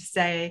Jung used to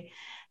say,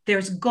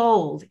 there's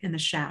gold in the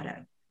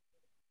shadow.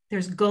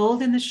 There's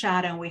gold in the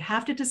shadow, and we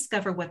have to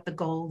discover what the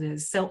gold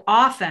is. So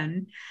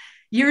often,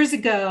 years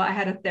ago, I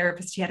had a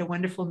therapist. He had a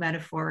wonderful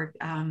metaphor.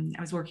 I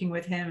was working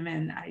with him,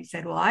 and I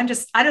said, well, I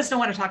just don't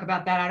want to talk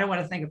about that. I don't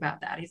want to think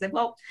about that. He said,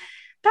 well,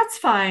 that's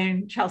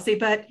fine, Chelsea,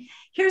 but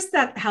here's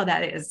how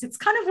that is. It's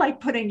kind of like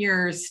putting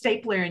your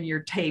stapler and your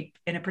tape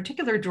in a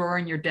particular drawer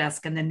in your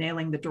desk and then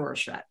nailing the drawer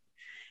shut.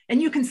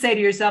 And you can say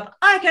to yourself,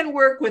 I can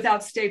work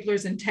without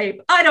staplers and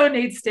tape. I don't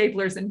need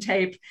staplers and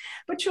tape,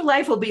 but your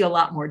life will be a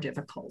lot more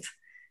difficult.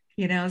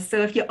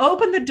 So if you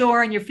open the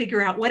door and you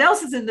figure out what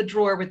else is in the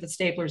drawer with the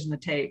staplers and the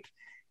tape,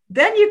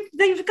 then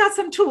you've got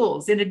some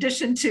tools in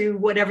addition to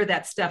whatever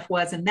that stuff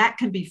was. And that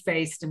can be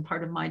faced. And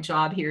part of my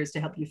job here is to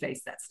help you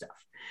face that stuff.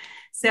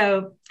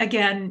 So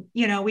again,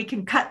 we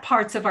can cut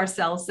parts of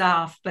ourselves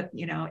off, but,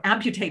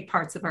 amputate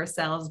parts of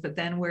ourselves, but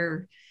then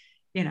we're,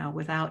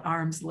 without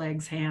arms,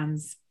 legs,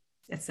 hands,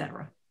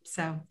 etc.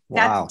 So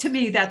wow. To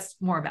me, that's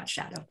more about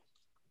shadow.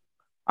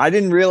 I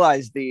didn't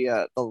realize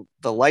the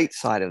light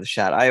side of the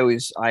shadow. I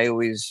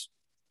always,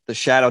 the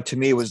shadow to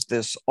me was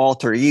this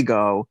alter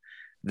ego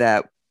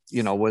that,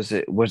 was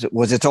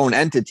its own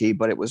entity,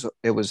 but it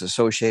was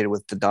associated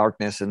with the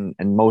darkness and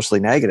mostly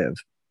negative.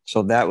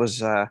 So that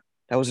was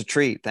a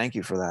treat. Thank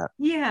you for that.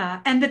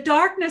 Yeah. And the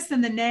darkness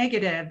and the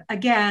negative,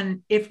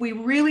 again, if we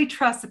really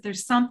trust that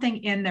there's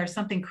something in there,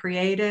 something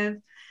creative,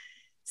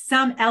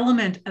 some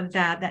element of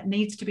that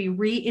needs to be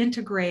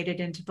reintegrated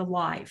into the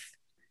life,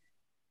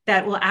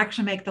 that will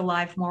actually make the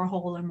life more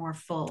whole and more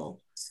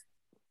full.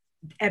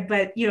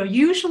 But,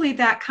 usually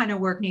that kind of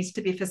work needs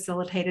to be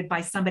facilitated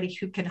by somebody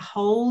who can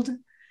hold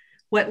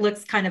what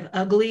looks kind of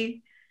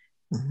ugly,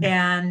 mm-hmm.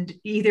 and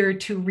either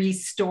to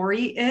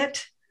restory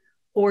it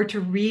or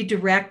to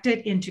redirect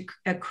it into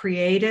a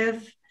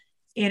creative,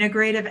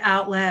 integrative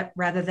outlet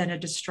rather than a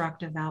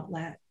destructive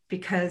outlet.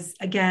 Because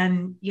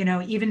again,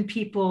 even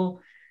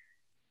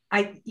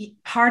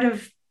part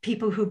of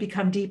people who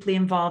become deeply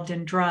involved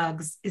in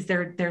drugs is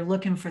they're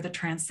looking for the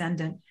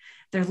transcendent.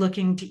 They're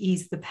looking to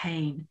ease the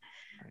pain.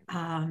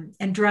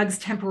 And drugs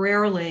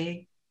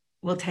temporarily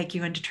will take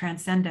you into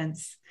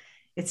transcendence.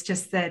 It's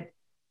just that,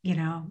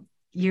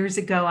 years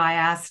ago, I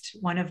asked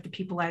one of the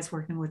people I was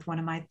working with, one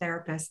of my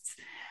therapists,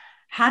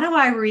 how do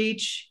I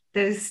reach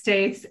those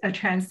states of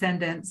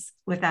transcendence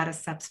without a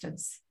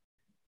substance?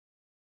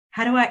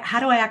 How do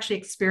I actually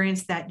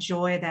experience that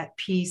joy, that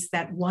peace,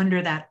 that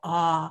wonder, that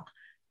awe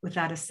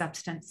without a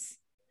substance?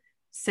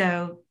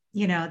 So,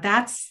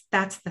 that's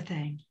the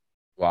thing.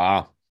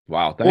 Wow.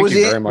 Thank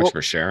you very much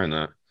for sharing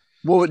that.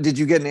 Well, did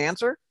you get an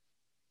answer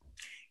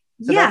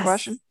to that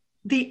question?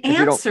 The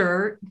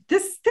answer,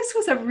 this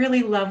was a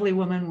really lovely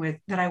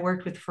woman that I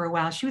worked with for a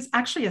while. She was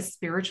actually a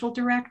spiritual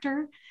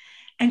director,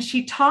 and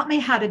she taught me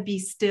how to be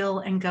still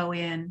and go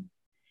in.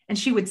 And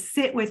she would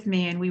sit with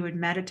me and we would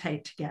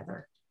meditate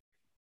together.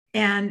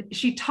 And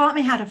she taught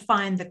me how to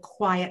find the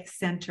quiet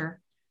center.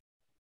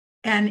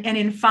 And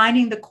in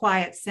finding the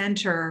quiet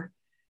center,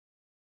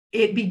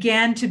 it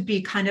began to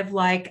be kind of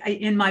like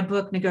in my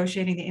book,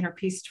 Negotiating the Inner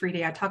Peace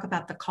Treaty, I talk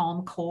about the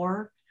calm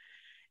core.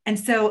 And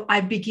so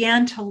I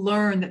began to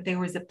learn that there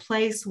was a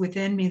place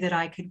within me that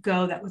I could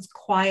go that was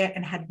quiet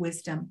and had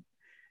wisdom,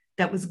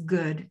 that was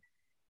good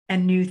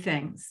and knew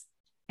things,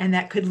 and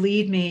that could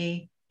lead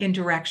me in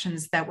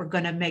directions that were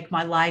going to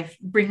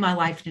bring my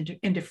life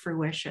into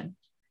fruition.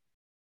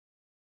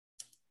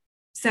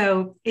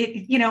 So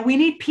we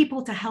need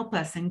people to help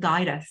us and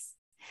guide us.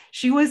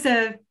 She was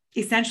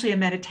essentially a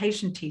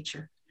meditation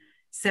teacher.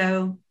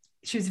 So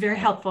she was very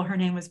helpful. Her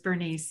name was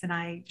Bernice,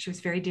 and she was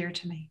very dear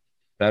to me.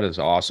 That is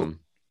awesome.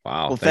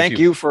 Wow. Well, thank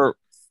you for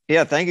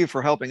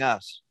helping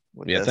us.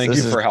 Thank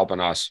you for helping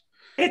us.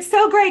 It's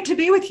so great to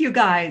be with you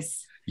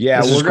guys.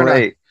 Yeah,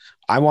 great.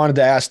 I wanted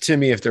to ask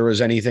Timmy if there was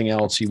anything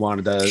else he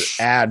wanted to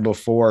add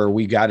before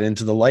we got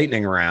into the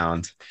lightning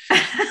round.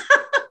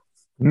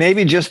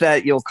 Maybe just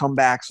that you'll come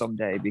back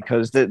someday,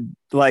 because the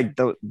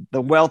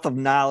wealth of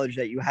knowledge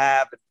that you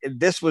have,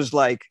 this was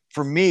like,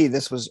 for me,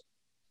 this was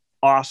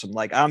awesome.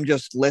 Like, I'm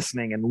just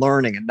listening and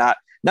learning and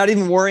not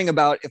even worrying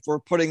about if we're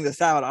putting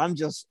this out.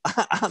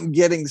 I'm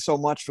getting so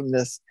much from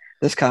this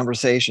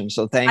conversation.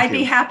 So thank you. I'd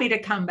be happy to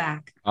come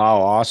back.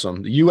 Oh,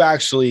 awesome. You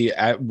actually,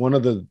 at one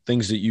of the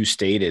things that you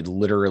stated,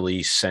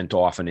 literally sent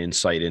off an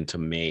insight into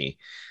me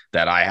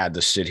that I had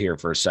to sit here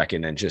for a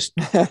second and just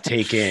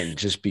take in,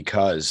 just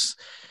because,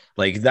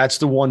 like, that's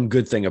the one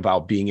good thing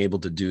about being able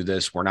to do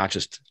this. We're not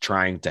just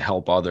trying to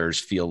help others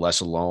feel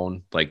less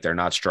alone, like they're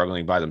not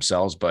struggling by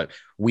themselves, but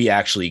we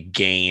actually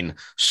gain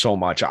so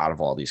much out of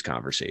all these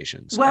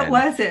conversations. What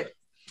was it?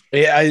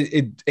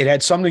 It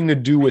had something to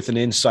do with an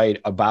insight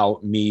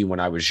about me when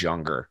I was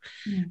younger.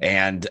 Mm.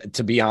 And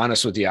to be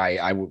honest with you,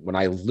 I when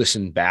I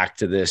listen back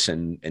to this,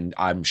 and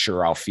I'm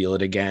sure I'll feel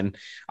it again,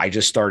 I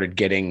just started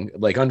getting,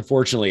 like,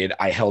 unfortunately,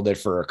 I held it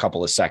for a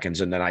couple of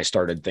seconds, and then I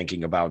started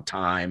thinking about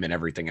time and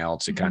everything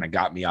else. It kind of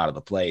got me out of the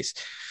place.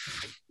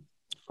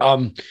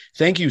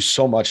 Thank you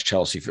so much,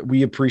 Chelsea.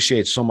 We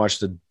appreciate so much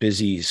the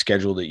busy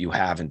schedule that you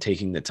have and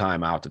taking the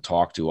time out to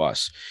talk to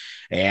us.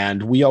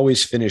 And we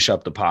always finish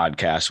up the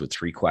podcast with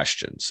 3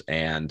 questions.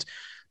 And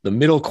the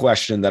middle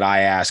question that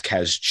I ask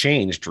has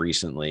changed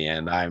recently,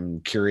 and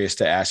I'm curious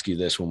to ask you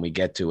this when we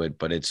get to it,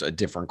 but it's a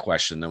different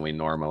question than we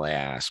normally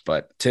ask.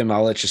 But Tim,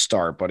 I'll let you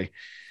start, buddy.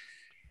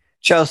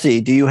 Chelsea,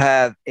 do you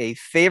have a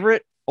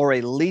favorite or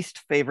a least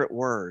favorite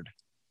word?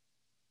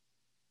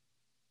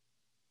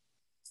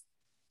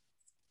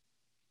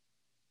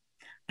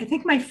 I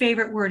think my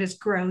favorite word is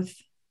growth.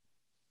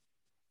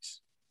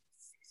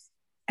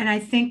 And I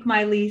think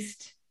my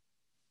least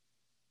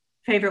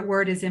favorite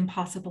word is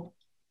impossible.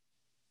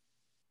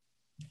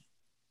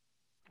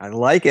 I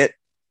like it.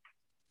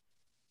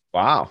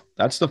 Wow.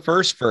 That's the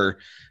first for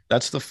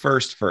both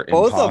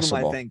impossible. Of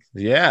them, I think.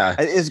 Yeah.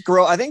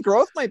 I think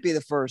growth might be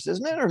the first,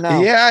 isn't it? Or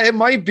no? Yeah, it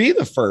might be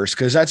the first,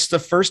 because that's the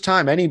first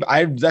time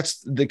that's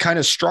the kind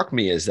of struck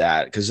me as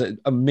that, because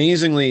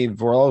amazingly,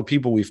 for all the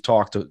people we've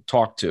talked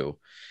to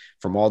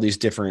from all these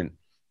different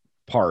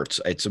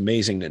parts, it's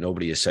amazing that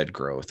nobody has said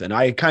growth. And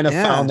I kind of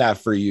found that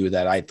for you,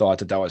 that I thought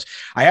that was,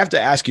 I have to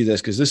ask you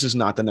this, because this is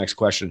not the next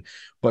question,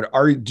 but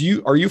are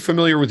you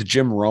familiar with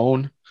Jim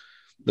Rohn?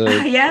 I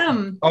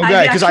am. Okay,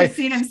 I've actually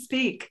seen him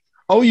speak.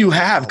 Oh, you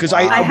have? Because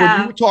I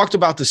when you talked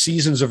about the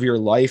seasons of your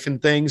life and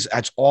things,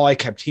 that's all I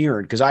kept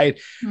hearing. Because I've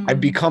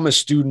become a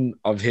student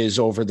of his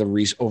over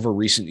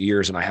recent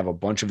years, and I have a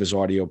bunch of his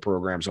audio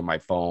programs on my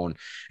phone,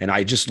 and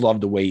I just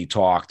love the way he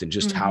talked and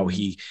just how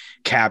he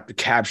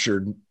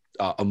captured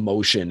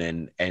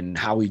emotion and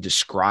how he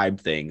described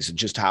things, and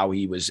just how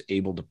he was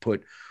able to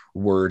put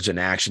words and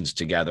actions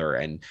together.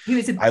 And he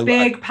was a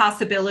big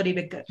possibility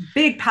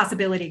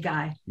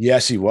guy.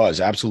 Yes, he was.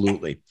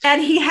 Absolutely.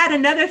 And he had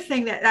another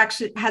thing that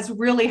actually has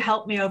really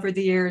helped me over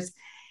the years.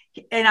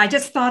 And I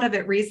just thought of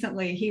it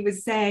recently. He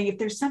was saying, if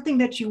there's something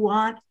that you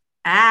want,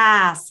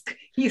 ask.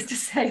 He used to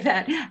say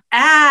that.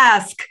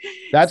 Ask.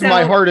 That's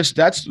my hardest.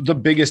 That's the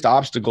biggest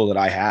obstacle that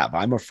I have.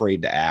 I'm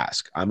afraid to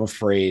ask. I'm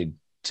afraid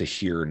to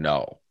hear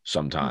no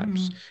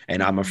sometimes.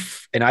 And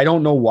and I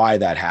don't know why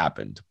that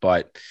happened,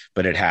 but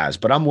it has,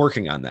 but I'm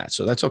working on that.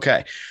 So that's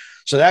okay.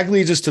 So that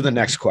leads us to the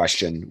next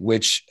question,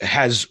 which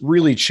has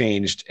really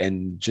changed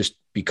and just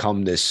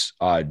become this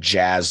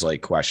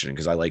jazz-like question,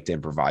 because I like to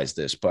improvise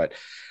this, but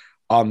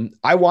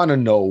I want to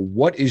know,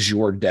 what is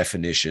your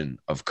definition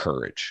of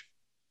courage?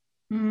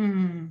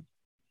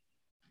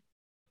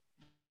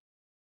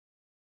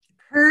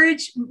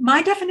 Courage,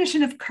 my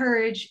definition of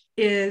courage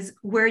is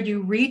where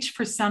you reach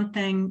for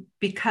something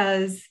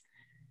because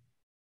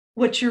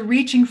what you're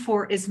reaching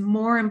for is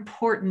more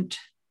important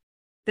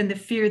than the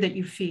fear that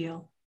you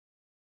feel.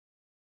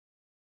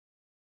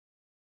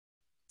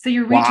 So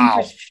you're reaching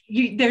for,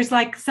 there's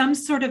like some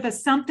sort of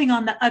something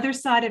on the other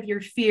side of your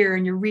fear,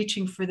 and you're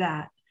reaching for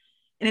that.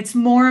 And it's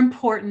more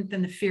important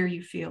than the fear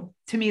you feel.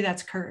 To me,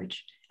 that's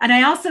courage. And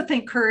I also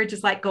think courage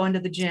is like going to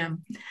the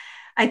gym.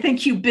 I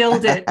think you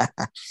build it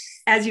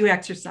as you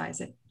exercise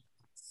it.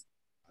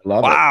 I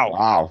love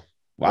it.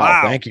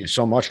 Wow. Thank you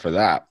so much for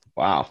that.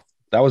 Wow.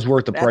 That was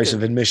worth the price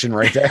of admission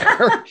right there.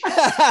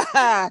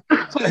 Yeah,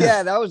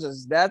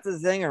 that's a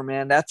zinger,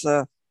 man.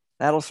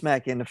 That'll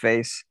smack you in the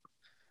face.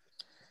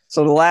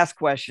 So the last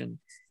question,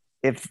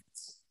 if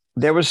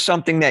there was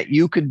something that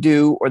you could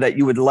do or that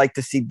you would like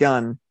to see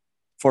done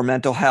for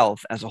mental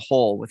health as a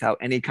whole without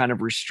any kind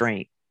of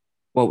restraint,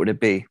 what would it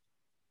be?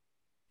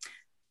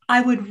 I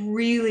would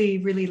really,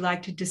 really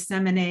like to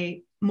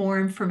disseminate more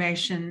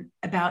information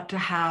about to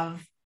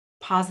have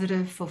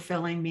positive,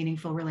 fulfilling,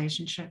 meaningful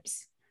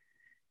relationships.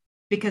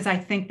 Because I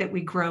think that we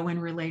grow in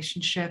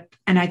relationship,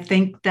 and I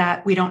think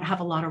that we don't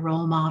have a lot of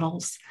role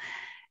models.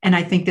 And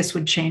I think this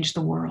would change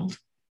the world.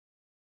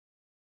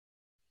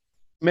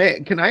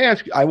 Can I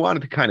ask, I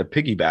wanted to kind of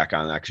piggyback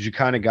on that, because you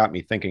kind of got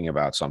me thinking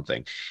about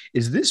something.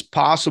 Is this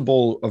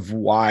possible of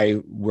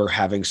why we're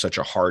having such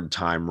a hard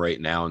time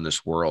right now in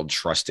this world,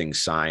 trusting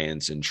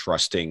science and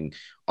trusting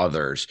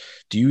others?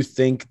 Do you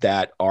think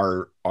that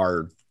our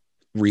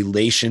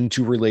relation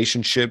to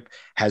relationship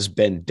has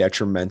been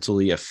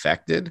detrimentally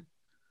affected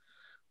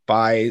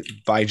by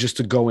just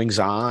the goings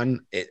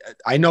on?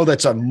 I know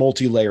that's a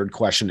multi-layered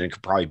question and it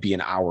could probably be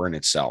an hour in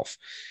itself,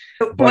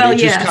 but Well, it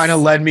just yes. kind of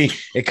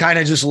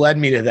just led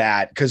me to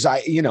that. Because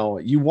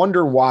you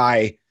wonder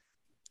why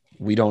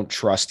we don't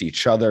trust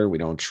each other. We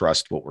don't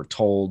trust what we're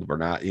told. We're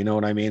not, you know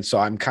what I mean? So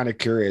I'm kind of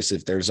curious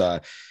if there's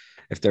a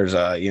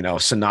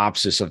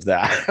synopsis of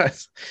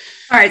that.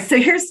 All right. So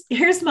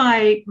here's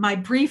my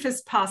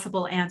briefest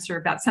possible answer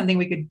about something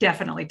we could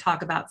definitely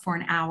talk about for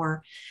an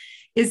hour,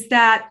 is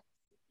that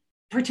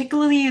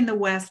particularly in the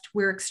West,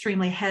 we're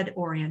extremely head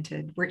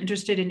oriented. We're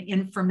interested in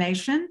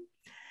information,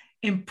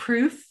 in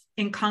proof,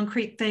 in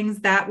concrete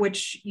things, that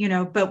which,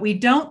 but we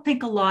don't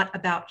think a lot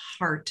about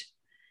heart.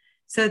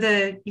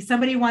 So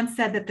somebody once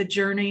said that the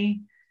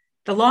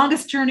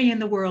longest journey in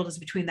the world is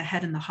between the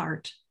head and the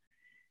heart.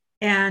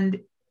 And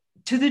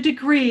to the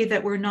degree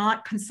that we're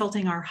not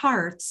consulting our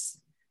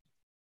hearts,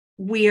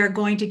 we are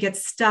going to get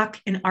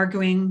stuck in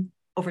arguing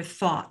over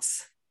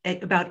thoughts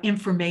about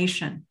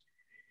information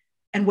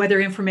and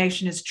whether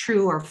information is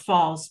true or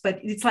false.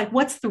 But it's like,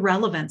 what's the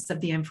relevance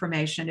of the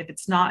information if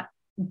it's not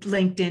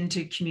linked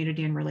into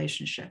community and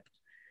relationship?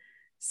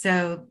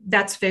 So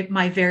that's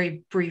my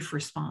very brief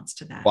response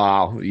to that.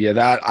 Wow. Yeah,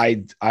 that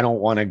I don't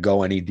want to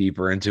go any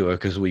deeper into it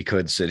because we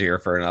could sit here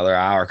for another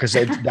hour, because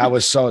that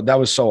was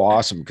so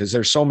awesome, because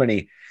there's so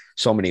many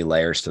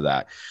layers to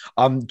that.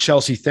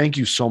 Chelsea, thank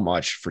you so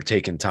much for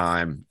taking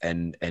time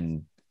and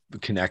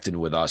connecting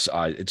with us.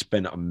 It's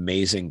been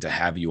amazing to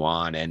have you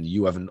on, and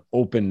you have an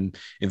open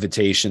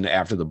invitation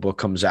after the book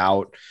comes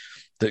out,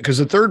 because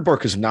the third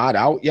book is not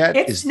out yet.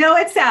 It's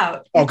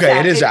out. Okay.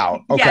 It is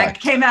out. Okay. Yeah,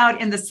 it came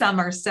out in the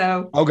summer.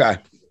 So okay.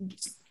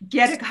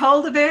 Get a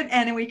hold of it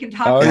and we can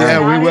talk about it.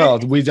 We will.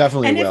 We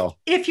definitely will.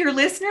 If your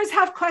listeners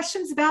have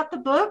questions about the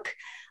book,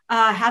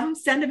 have them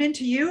send them in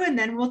to you, and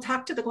then we'll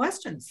talk to the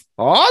questions.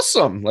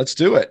 Awesome. Let's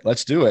do it.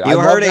 You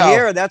heard it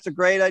here. That's a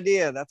great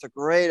idea.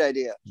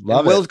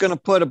 Will's going to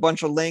put a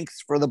bunch of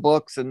links for the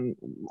books and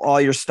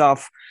all your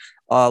stuff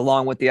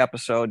along with the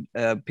episode.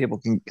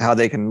 People how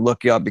they can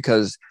look you up,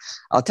 because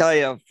I'll tell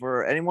you,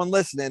 for anyone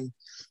listening,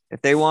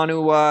 if they want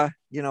to,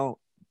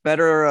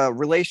 better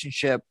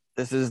relationship,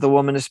 this is the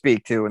woman to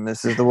speak to, and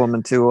this is the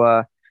woman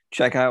to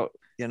check out,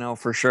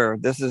 for sure.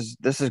 This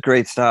is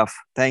great stuff.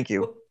 Thank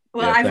you.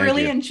 Well, I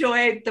really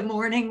enjoyed the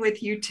morning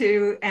with you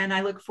two, and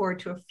I look forward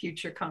to a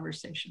future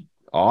conversation.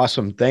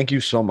 Awesome. Thank you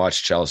so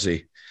much,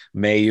 Chelsea.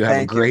 May you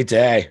have a great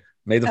day.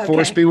 May the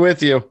force be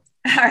with you.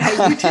 All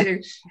right, you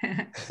too.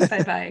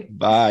 Bye-bye.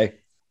 Bye.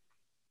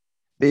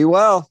 Be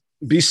well.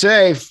 Be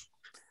safe.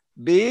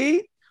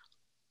 Be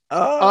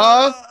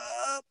above.